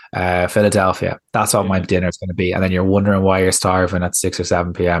Philadelphia. That's what my dinner is going to be. And then you're wondering why you're starving at 6 or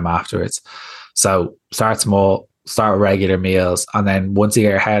 7 p.m. afterwards. So start small, start with regular meals. And then once you get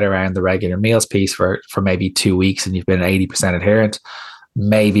your head around the regular meals piece for maybe 2 weeks, and you've been 80% adherent,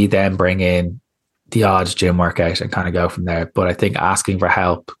 maybe then bring in the odd gym workout and kind of go from there. But I think asking for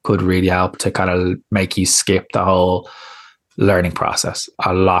help could really help to kind of make you skip the whole learning process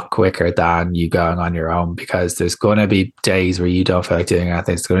a lot quicker than you going on your own, because there's going to be days where you don't feel like doing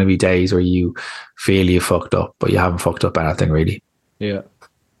anything. There's going to be days where you feel you fucked up, but you haven't fucked up anything really. Yeah,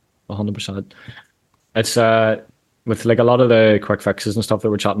 100%. It's with like a lot of the quick fixes and stuff that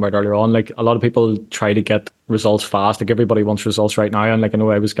we're chatting about earlier on, like a lot of people try to get results fast. Like everybody wants results right now, and like I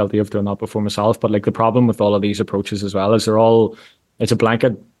know I was guilty of doing that before myself. But like the problem with all of these approaches as well is it's a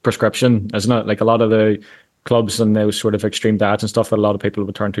blanket prescription, isn't it? Like a lot of the clubs and those sort of extreme diets and stuff that a lot of people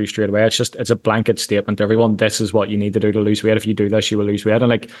would turn to straight away. It's a blanket statement to everyone. This is what you need to do to lose weight. If you do this, you will lose weight. And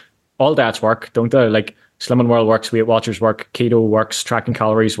like all diets work, don't they? Like Slimming World works, Weight Watchers work, keto works, tracking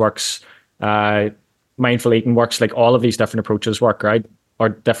calories works, mindful eating works. Like all of these different approaches work, right? Or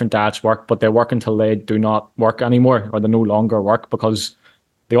different diets work, but they work until they do not work anymore, or they no longer work, because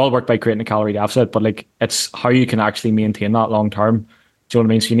they all work by creating a calorie deficit. But like it's how you can actually maintain that long term. Do you know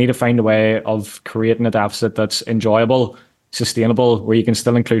what I mean? So you need to find a way of creating a deficit that's enjoyable, sustainable, where you can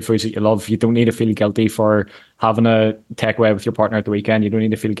still include foods that you love. You don't need to feel guilty for having a takeaway with your partner at the weekend. You don't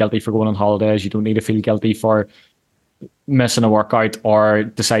need to feel guilty for going on holidays. You don't need to feel guilty for missing a workout or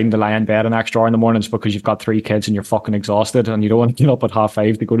deciding to lie in bed an extra hour in the mornings because you've got 3 kids and you're fucking exhausted and you don't want to get up at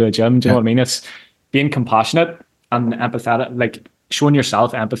 5:30 to go to the gym. Do you know what I mean? It's being compassionate and empathetic, like showing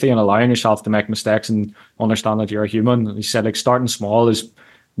yourself empathy and allowing yourself to make mistakes and understand that you're a human. And you said like starting small is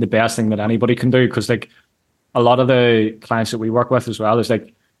the best thing that anybody can do, because like a lot of the clients that we work with as well is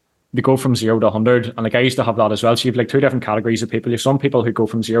like they go from 0 to 100, and like I used to have that as well. So you have like 2 different categories of people. You have some people who go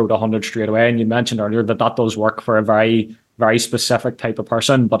from 0 to 100 straight away, and you mentioned earlier that that does work for a very, very specific type of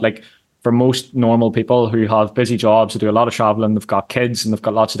person. But like for most normal people who have busy jobs, who do a lot of traveling, they've got kids and they've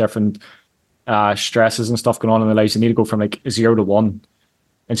got lots of different stresses and stuff going on in their lives, they need to go from like 0 to 1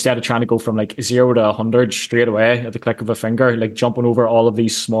 instead of trying to go from like 0 to 100 straight away at the click of a finger, like jumping over all of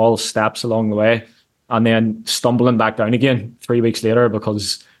these small steps along the way and then stumbling back down again 3 weeks later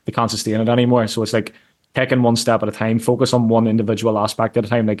because they can't sustain it anymore. So it's like taking one step at a time, focus on one individual aspect at a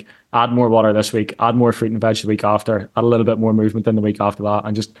time. Like add more water this week, add more fruit and veg the week after, add a little bit more movement in the week after that,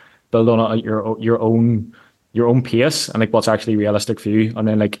 and just build on it at your own pace and like what's actually realistic for you. And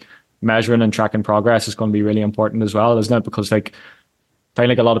then like measuring and tracking progress is going to be really important as well, isn't it? Because like I find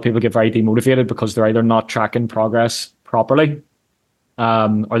like a lot of people get very demotivated because they're either not tracking progress properly,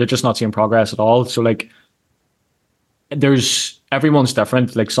 or they're just not seeing progress at all. So like everyone's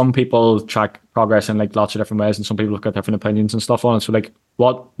different. Like some people track progress in like lots of different ways, and some people have got different opinions and stuff on it. So like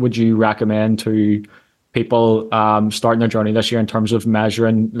what would you recommend to people starting their journey this year in terms of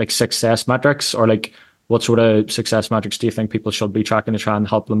measuring like success metrics, or like what sort of success metrics do you think people should be tracking to try and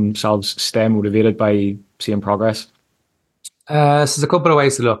help themselves stay motivated by seeing progress? So there's a couple of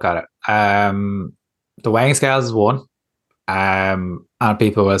ways to look at it. The weighing scales is one. And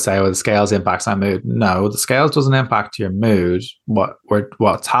people will say, well, the scales impacts my mood. No, the scales doesn't impact your mood.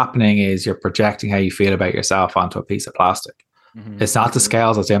 What's happening is you're projecting how you feel about yourself onto a piece of plastic. Mm-hmm. It's not the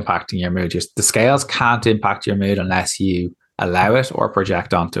scales that's impacting your mood. The scales can't impact your mood unless you allow it or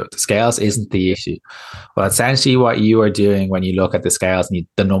project onto it. The scales isn't the issue. Well, essentially what you are doing when you look at the scales and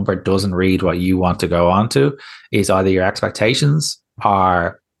the number doesn't read what you want to go onto is either your expectations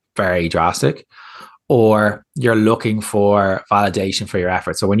are very drastic, or you're looking for validation for your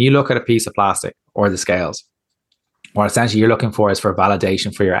effort. So when you look at a piece of plastic or the scales, what essentially you're looking for is for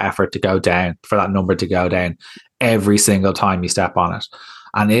validation for your effort to go down, for that number to go down every single time you step on it.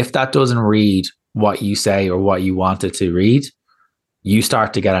 And if that doesn't read what you say or what you want it to read, you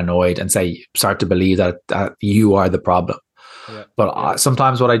start to get annoyed and start to believe that you are the problem. Yeah. But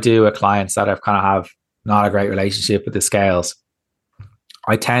sometimes what I do with clients that I've kind of have not a great relationship with the scales,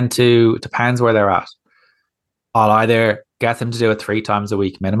 I tend to, depends where they're at, I'll either get them to do it 3 times a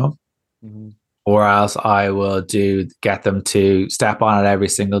week minimum, mm-hmm. or else I will get them to step on it every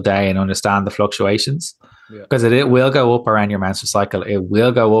single day and understand the fluctuations. Because it will go up around your menstrual cycle. It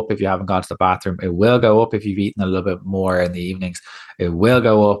will go up if you haven't gone to the bathroom. It will go up if you've eaten a little bit more in the evenings. It will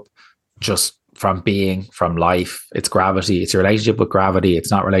go up just from life. It's gravity. It's your relationship with gravity.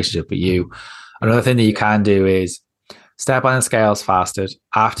 It's not relationship with you. Another thing that you can do is step on the scales fasted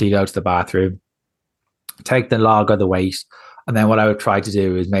after you go to the bathroom. Take the log of the weight. And then what I would try to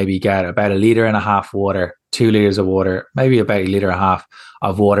do is maybe get about 1.5 liters water, 2 liters of water, maybe about 1.5 liters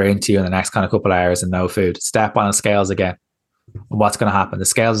of water into you in the next kind of couple of hours and no food. Step on the scales again. And what's going to happen? The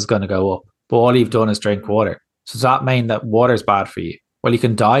scales is going to go up. But all you've done is drink water. So does that mean that water is bad for you? Well, you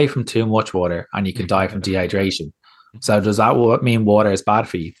can die from too much water and you can die from dehydration. So does that mean water is bad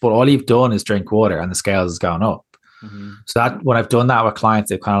for you? But all you've done is drink water and the scales is going up. Mm-hmm. So that when I've done that with clients,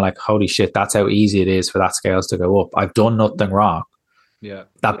 they're kind of like, holy shit, that's how easy it is for that scales to go up. I've done nothing wrong. Yeah.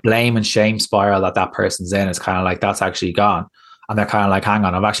 That blame and shame spiral that person's in is kind of like, that's actually gone. And they're kind of like, hang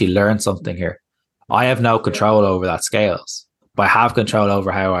on, I've actually learned something here. I have no control over that scales, but I have control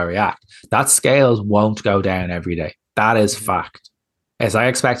over how I react. That scales won't go down every day. That is fact. Is I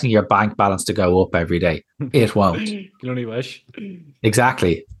expecting your bank balance to go up every day? It won't. You can only wish.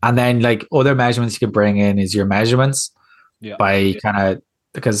 Exactly. And then like other measurements you can bring in is your measurements by kind of,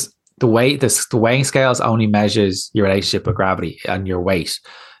 because the weighing scales only measures your relationship with gravity and your weight.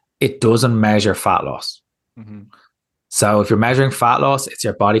 It doesn't measure fat loss. Mm-hmm. So if you're measuring fat loss, it's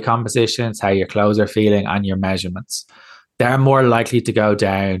your body composition, it's how your clothes are feeling, and your measurements. They're more likely to go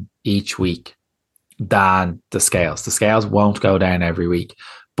down each week than the scales. The scales won't go down every week.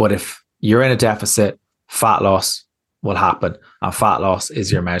 But if you're in a deficit, fat loss will happen. And fat loss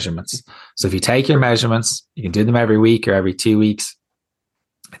is your measurements. So if you take your measurements, you can do them every week or every 2 weeks.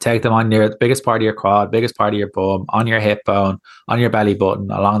 Take them on the biggest part of your quad, biggest part of your bum, on your hip bone, on your belly button,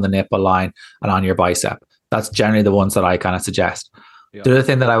 along the nipple line, and on your bicep. That's generally the ones that I kind of suggest. The other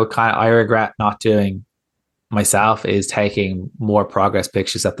thing that I regret not doing myself is taking more progress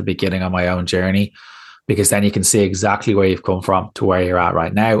pictures at the beginning of my own journey, because then you can see exactly where you've come from to where you're at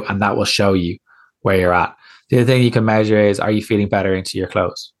right now, and that will show you where you're at. The other thing you can measure is, are you feeling better into your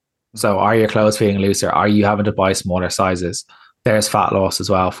clothes? So are your clothes feeling looser? Are you having to buy smaller sizes? There's fat loss as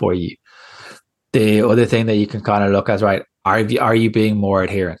well for you. The other thing that you can kind of look at, right, are you being more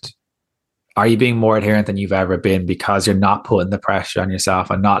adherent? Are you being more adherent than you've ever been because you're not putting the pressure on yourself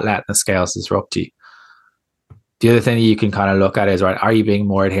and not letting the scales disrupt you? The other thing that you can kind of look at is, right, are you being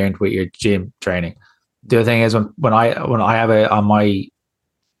more adherent with your gym training? The other thing is when I have it on my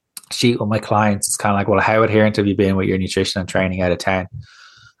sheet with my clients, it's kind of like, well, how adherent have you been with your nutrition and training out of 10?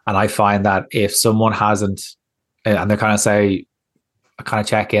 And I find that if someone hasn't, and they're kind of say, I kind of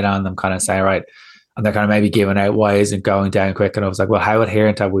check in on them, kind of say, right, and they're kind of maybe giving out why isn't going down quick. And I was like, well, how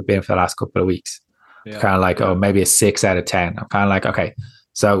adherent have we been for the last couple of weeks? Kind of like, oh, maybe a 6 out of 10. I'm kind of like, okay,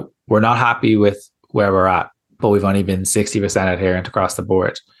 so we're not happy with where we're at, but we've only been 60% adherent across the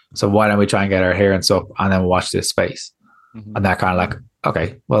board. So why don't we try and get our adherence up and then watch this space? Mm-hmm. And they're kind of like,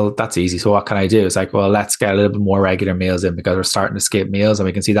 okay, well, that's easy. So what can I do? It's like, well, let's get a little bit more regular meals in, because we're starting to skip meals and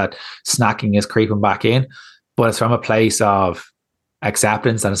we can see that snacking is creeping back in. But it's from a place of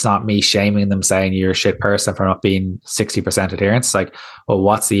acceptance, and it's not me shaming them saying you're a shit person for not being 60% adherence. It's like, well,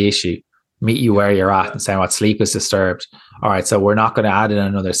 what's the issue? Meet you where you're at and saying what sleep is disturbed. All right, so we're not going to add in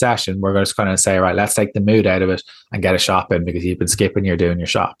another session. We're just going to say, right, let's take the mood out of it and get a shop in, because you've been skipping, you're doing your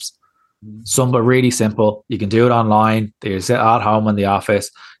shops. Some, but really simple. You can do it online. You sit at home in the office,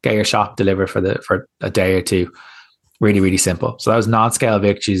 get your shop delivered for a day or two. Really, really simple. So those non-scale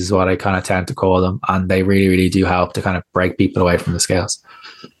victories is what I kind of tend to call them. And they really, really do help to kind of break people away from the scales.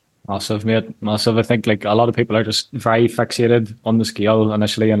 Massive, mate. Massive. I think like a lot of people are just very fixated on the scale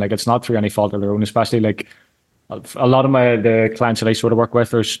initially, and like it's not through any fault of their own, especially like a lot of the clients that I sort of work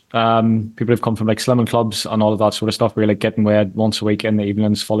with, there's people who've come from like slimming clubs and all of that sort of stuff, where you're like getting weighed once a week in the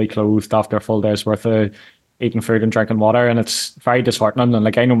evenings, fully clothed after a full day's worth of eating food and drinking water, and it's very disheartening. And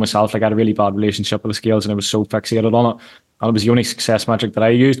like I know myself, like I had a really bad relationship with the scales, and I was so fixated on it. And it was the only success metric that I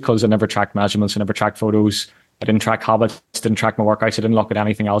used, because I never tracked measurements, I never tracked photos, I didn't track habits, didn't track my workouts, I didn't look at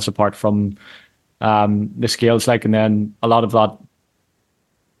anything else apart from the scales. Like, and then a lot of that,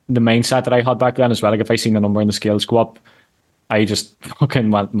 the mindset that I had back then as well, like if I seen the number in the scales go up, I just fucking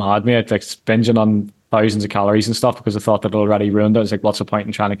went mad, mate, like binging on thousands of calories and stuff, because I thought that it already ruined it. It's like, what's the point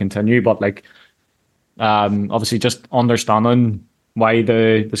in trying to continue? But like, obviously just understanding why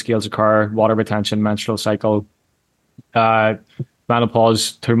the scales occur, water retention, menstrual cycle,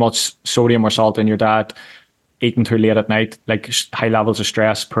 menopause, too much sodium or salt in your diet, eating too late at night, like high levels of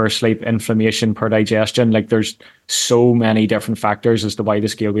stress, poor sleep, inflammation, poor digestion. Like there's so many different factors as to why the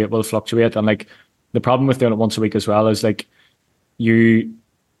scale weight will fluctuate. And like the problem with doing it once a week as well is like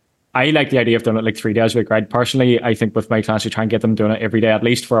I like the idea of doing it like 3 days a week, right? Personally, I think with my clients, you try and get them doing it every day, at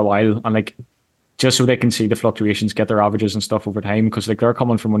least for a while. And like, just so they can see the fluctuations, get their averages and stuff over time. Because like they're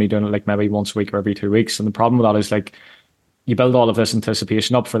coming from only doing it like maybe once a week or every 2 weeks. And the problem with that is like, you build all of this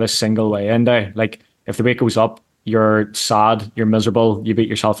anticipation up for this single weigh-in day. Like if the weight goes up, you're sad, you're miserable, you beat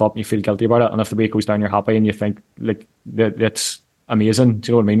yourself up and you feel guilty about it. And if the weight goes down, you're happy and you think like that's amazing.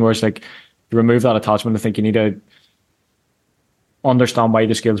 Do you know what I mean? Whereas like, you remove that attachment, I think you need to understand why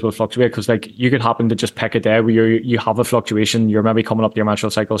the scales will fluctuate, because like you could happen to just pick a day where you have a fluctuation, you're maybe coming up to your menstrual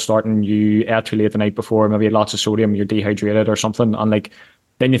cycle starting, you ate too late the night before, maybe had lots of sodium, you're dehydrated or something, and like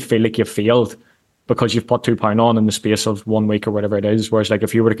then you feel like you've failed because you've put 2 pounds on in the space of 1 week or whatever it is. Whereas like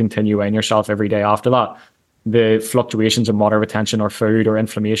if you were to continue weighing yourself every day after that, the fluctuations in water retention or food or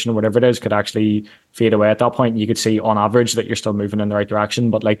inflammation or whatever it is could actually fade away at that point. You could see on average that you're still moving in the right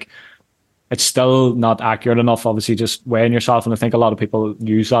direction, but like it's still not accurate enough. Obviously, just weighing yourself, and I think a lot of people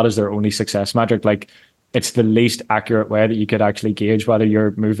use that as their only success metric. Like it's the least accurate way that you could actually gauge whether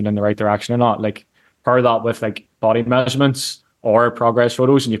you're moving in the right direction or not. Like pair that with like body measurements or progress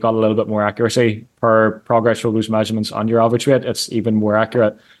photos, and you've got a little bit more accuracy. Per progress photos measurements on your average weight, it's even more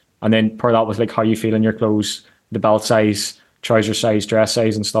accurate. And then pair that with like how you feel in your clothes, the belt size, trouser size, dress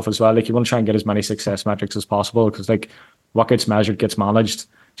size, and stuff as well. Like you want to try and get as many success metrics as possible, because like what gets measured gets managed.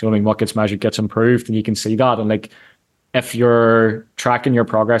 Do you know what I mean? What gets measured gets improved, and you can see that. And like if you're tracking your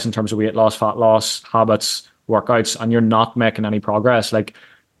progress in terms of weight loss, fat loss, habits, workouts, and you're not making any progress, like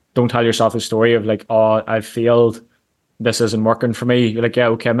don't tell yourself a story of like, oh, I've failed, this isn't working for me. You're like, yeah,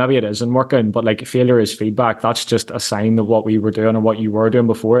 okay, maybe it isn't working, but like failure is feedback. That's just a sign that what we were doing or what you were doing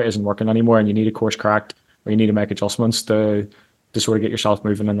before isn't working anymore, and you need a course correct, or you need to make adjustments to sort of get yourself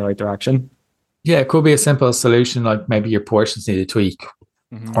moving in the right direction. Yeah, it could be a simple solution, like maybe your portions need a tweak.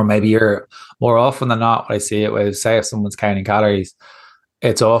 Or maybe you're, more often than not, what I see it with, say if someone's counting calories,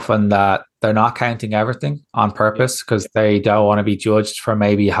 it's often that they're not counting everything on purpose because they don't want to be judged for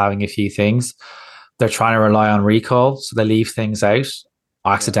maybe having a few things. They're trying to rely on recall, so they leave things out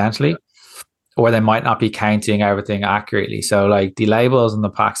accidentally, or they might not be counting everything accurately. So like the labels and the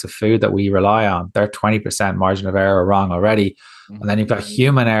packs of food that we rely on, they're 20% margin of error wrong already. And then you've got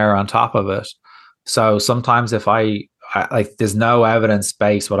human error on top of it. So sometimes if I like, there's no evidence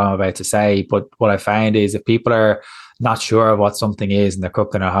based what I'm about to say, but what I found is if people are not sure of what something is and they're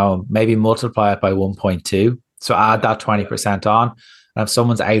cooking at home, maybe multiply it by 1.2. So add that 20% on. And if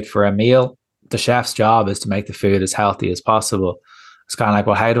someone's out for a meal, the chef's job is to make the food as healthy as possible. It's kind of like,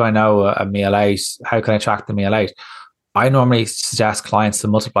 well, how do I know a meal out? How can I track the meal out? I normally suggest clients to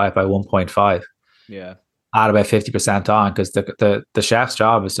multiply it by 1.5. Yeah. Add about 50% on, because the chef's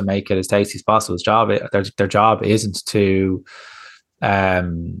job is to make it as tasty as possible. Their job isn't to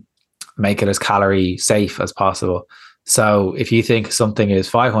make it as calorie safe as possible. So if you think something is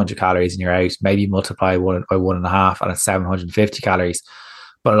 500 calories and you're out, maybe multiply one by 1.5 and it's 750 calories.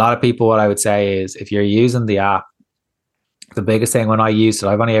 But a lot of people, what I would say is if you're using the app, the biggest thing when I used it,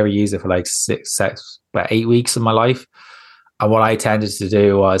 I've only ever used it for like about 8 weeks of my life. And what I tended to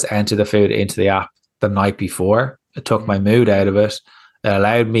do was enter the food into the app the night before. It took my mood out of it. It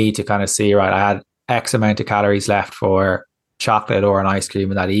allowed me to kind of see, right, I had X amount of calories left for chocolate or an ice cream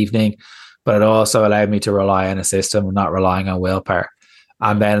in that evening, but it also allowed me to rely on a system and not relying on willpower.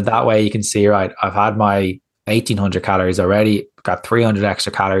 And then that way you can see, right, I've had my 1800 calories already, got 300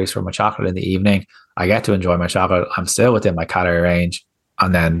 extra calories from my chocolate in the evening. I get to enjoy my chocolate. I'm still within my calorie range,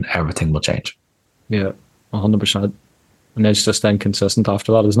 and then everything will change. Yeah, 100%. And it's just then consistent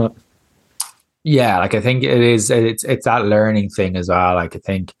after that, isn't it? Yeah, like I think it's that learning thing as well. Like I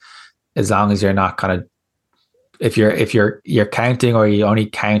think as long as you're not kind of, if you're counting, or you only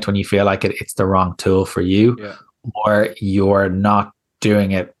count when you feel like it's the wrong tool for you, or you're not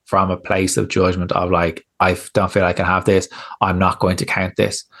doing it from a place of judgment of like, I don't feel I can have this, I'm not going to count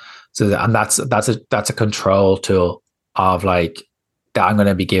this. So and that's a control tool of like that I'm going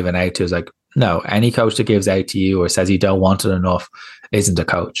to be giving out to. Is like, no, any coach that gives out to you or says you don't want it enough isn't a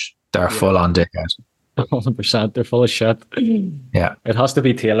coach. They're full on dickhead. 100%. They're full of shit. Yeah. It has to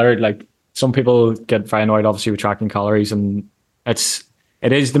be tailored. Like some people get very annoyed, obviously, with tracking calories, and it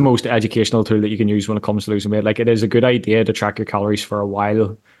is the most educational tool that you can use when it comes to losing weight. Like it is a good idea to track your calories for a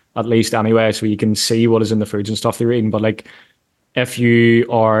while, at least anyway, so you can see what is in the foods and stuff that you're eating. But like if you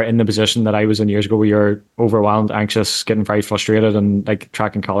are in the position that I was in years ago, where you're overwhelmed, anxious, getting very frustrated, and like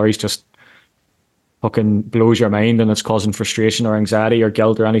tracking calories just fucking blows your mind and it's causing frustration or anxiety or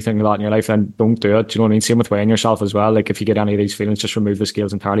guilt or anything like that in your life, then don't do it. Do you know what I mean? Same with weighing yourself as well. Like if you get any of these feelings, just remove the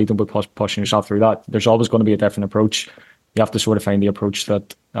scales entirely. Don't be pushing yourself through that. There's always going to be a different approach. You have to sort of find the approach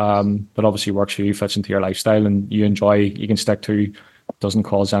that obviously works for you, fits into your lifestyle, and you enjoy, you can stick to, doesn't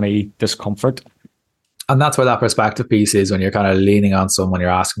cause any discomfort. And that's where that perspective piece is, when you're kind of leaning on someone, you're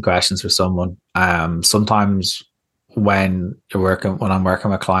asking questions for someone. Sometimes when I'm working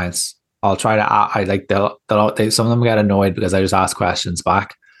with clients, I'll try to, some of them get annoyed because I just ask questions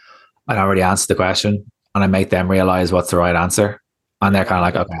back. I already answered the question and I make them realize what's the right answer. And they're kind of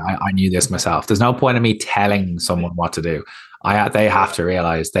like, okay, I knew this myself. There's no point in me telling someone what to do. They have to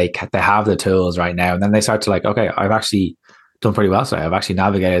realize they have the tools right now. And then they start to like, okay, I've actually done pretty well today. I've actually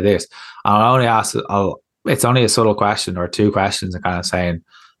navigated this. And it's only a subtle question or two questions and kind of saying,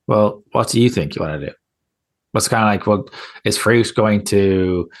 well, what do you think you want to do? It's kind of like, well, is fruit going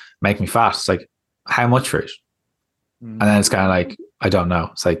to make me fat? It's like, how much fruit? And then it's kind of like, I don't know.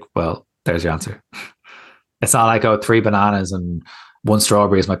 It's like, well, there's your answer. It's not like, oh, 3 bananas and 1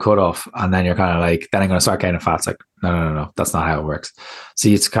 strawberry is my cutoff. And then you're kind of like, then I'm going to start gaining fat. It's like, no. That's not how it works. So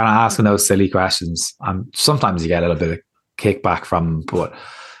it's kind of asking those silly questions. And sometimes you get a little bit of kickback from, but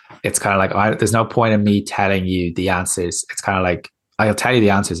it's kind of like, there's no point in me telling you the answers. It's kind of like, I'll tell you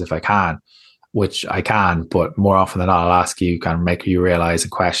the answers if I can, which I can, but more often than not, I'll ask you, kind of make you realize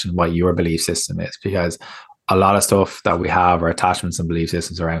and question what your belief system is, because a lot of stuff that we have are attachments and belief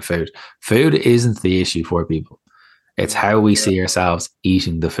systems around food. Food isn't the issue for people. It's how we see ourselves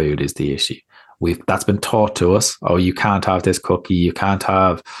eating the food is the issue. That's been taught to us. Oh, you can't have this cookie, you can't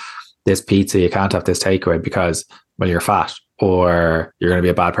have this pizza, you can't have this takeaway because, well, you're fat, or you're going to be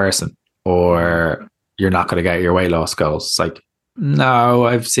a bad person, or you're not going to get your weight loss goals. It's like, no,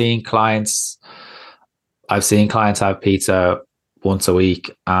 I've seen clients have pizza once a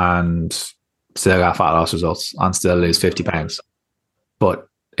week and still got fat loss results and still lose 50 pounds. But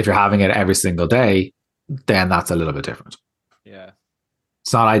if you're having it every single day, then that's a little bit different. Yeah.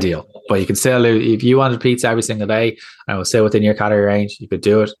 It's not ideal, but you can still lose. If you wanted pizza every single day and it was still within your calorie range, you could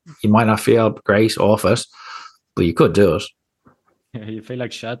do it. You might not feel great off it, but you could do it. Yeah, you feel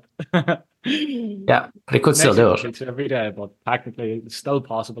like shit. Yeah, but you could still do it. Pizza every day, but technically it's still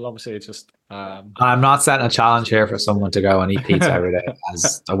possible. Obviously, it's just. I'm not setting a challenge here for someone to go and eat pizza every day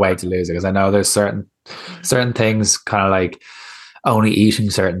as a way to lose it, because I know there's certain things, kind of like only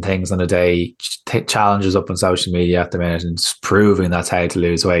eating certain things on a day, challenges up on social media at the minute and just proving that's how to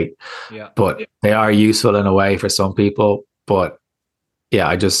lose weight. Yeah, but they are useful in a way for some people. But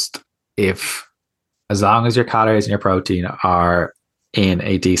yeah, if as long as your calories and your protein are in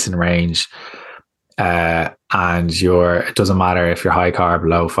a decent range, and it doesn't matter if you're high carb,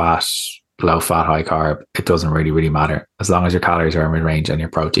 low fat, high carb, it doesn't really matter. As long as your calories are in range and your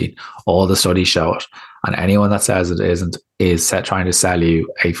protein, all the studies show it. And anyone that says it isn't is trying to sell you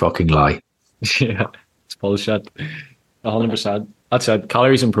a fucking lie. Yeah, it's bullshit. 100%. That's it.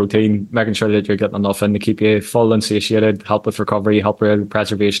 Calories and protein, making sure that you're getting enough in to keep you full and satiated, help with recovery, help with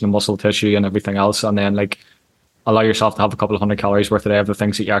preservation of muscle tissue and everything else. And then like allow yourself to have a couple of 100 calories worth a day of the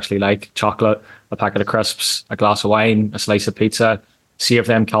things that you actually like: chocolate, a packet of crisps, a glass of wine, a slice of pizza. Save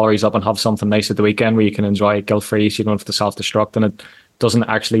them calories up and have something nice at the weekend where you can enjoy it guilt-free, so you don't have to self-destruct, and it doesn't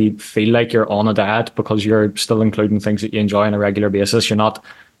actually feel like you're on a diet because you're still including things that you enjoy on a regular basis. You're not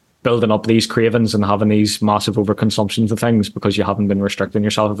building up these cravings and having these massive overconsumptions of things because you haven't been restricting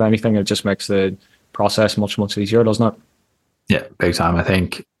yourself of anything. It just makes the process much easier, doesn't it? Yeah, big time. I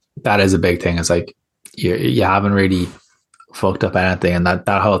think that is a big thing. It's like you haven't really fucked up anything, and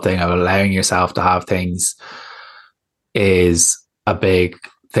that whole thing of allowing yourself to have things is a big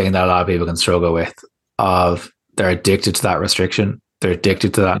thing that a lot of people can struggle with. Of they're addicted to that restriction, they're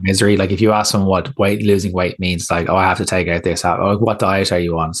addicted to that misery. Like if you ask them what losing weight means, like, oh, I have to take out this. Oh, what diet are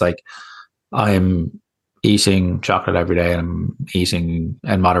you on? It's like, I'm eating chocolate every day and I'm eating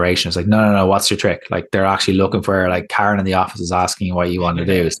in moderation. It's like, no, what's your trick? Like they're actually looking for, like, Karen in the office is asking you what you want to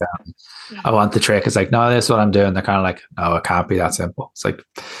do. So I want the trick. It's like, no, this is what I'm doing. They're kind of like, no, it can't be that simple. It's like,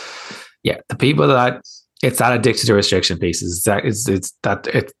 yeah, the people that it's that addicted to restriction pieces. That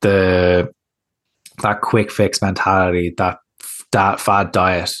quick fix mentality, that fad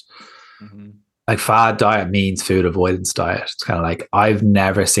diet. Mm-hmm. Like fad diet means food avoidance diet. It's kind of like, I've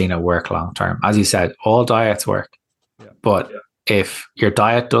never seen it work long term. As you said, all diets work, but if your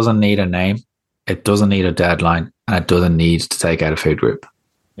diet doesn't need a name, it doesn't need a deadline, and it doesn't need to take out a food group.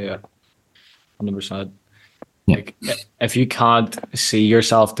 Yeah, 100%. Yeah. Like, if you can't see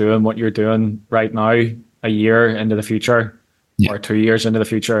yourself doing what you're doing right now, a year into the future, or 2 years into the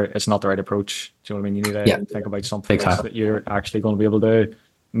future, it's not the right approach. Do you know what I mean? You need to think about something else that you're actually going to be able to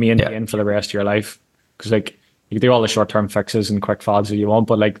maintain for the rest of your life. Because like, you can do all the short-term fixes and quick fads that you want,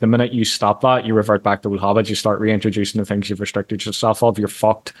 but like the minute you stop that, you revert back to old habits. You start reintroducing the things you've restricted yourself of. You're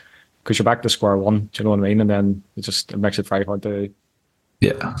fucked because you're back to square one. Do you know what I mean? And then it makes it very hard to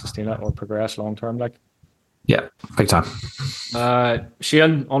sustain it or progress long term. Like, yeah, big time.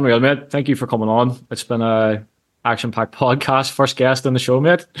 Shane, unreal, mate. Thank you for coming on. It's been a action-packed podcast. First guest on the show,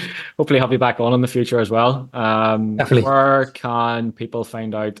 mate. Hopefully have you back on in the future as well. Definitely. Where can people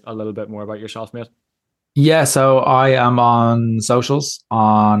find out a little bit more about yourself, mate? Yeah, so I am on socials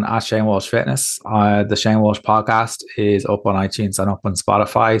on @ShaneWalshFitness. The Shane Walsh podcast is up on iTunes and up on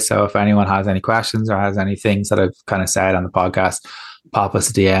Spotify. So if anyone has any questions or has any things that I've kind of said on the podcast, pop us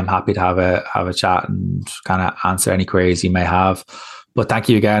a DM. Happy to have a chat and kind of answer any queries you may have. But thank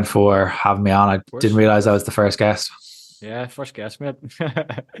you again for having me on. I didn't realize I was the first guest. Yeah, first guess, mate.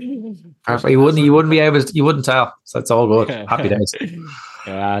 You wouldn't be able to, you wouldn't tell. So it's all good. Happy days.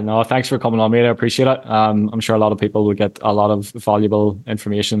 Yeah, no, thanks for coming on, mate. I appreciate it. I'm sure a lot of people will get a lot of valuable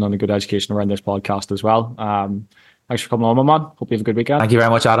information and a good education around this podcast as well. Thanks for coming on, my man. Hope you have a good weekend. Thank you very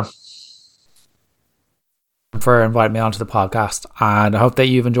much, Adam, for inviting me onto the podcast, and I hope that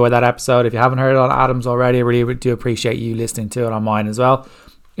you've enjoyed that episode. If you haven't heard it on Adam's already, I really do appreciate you listening to it on mine as well.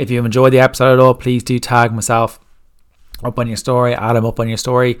 If you've enjoyed the episode at all, please do tag myself up on your story, Adam up on your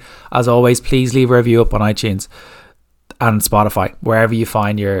story. As always, please leave a review up on iTunes and Spotify, wherever you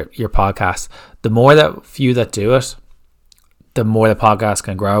find your podcast. The more that few that do it, the more the podcast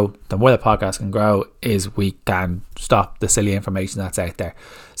can grow. The more the podcast can grow is we can stop the silly information that's out there.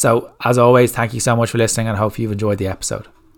 So as always, thank you so much for listening, and I hope you've enjoyed the episode.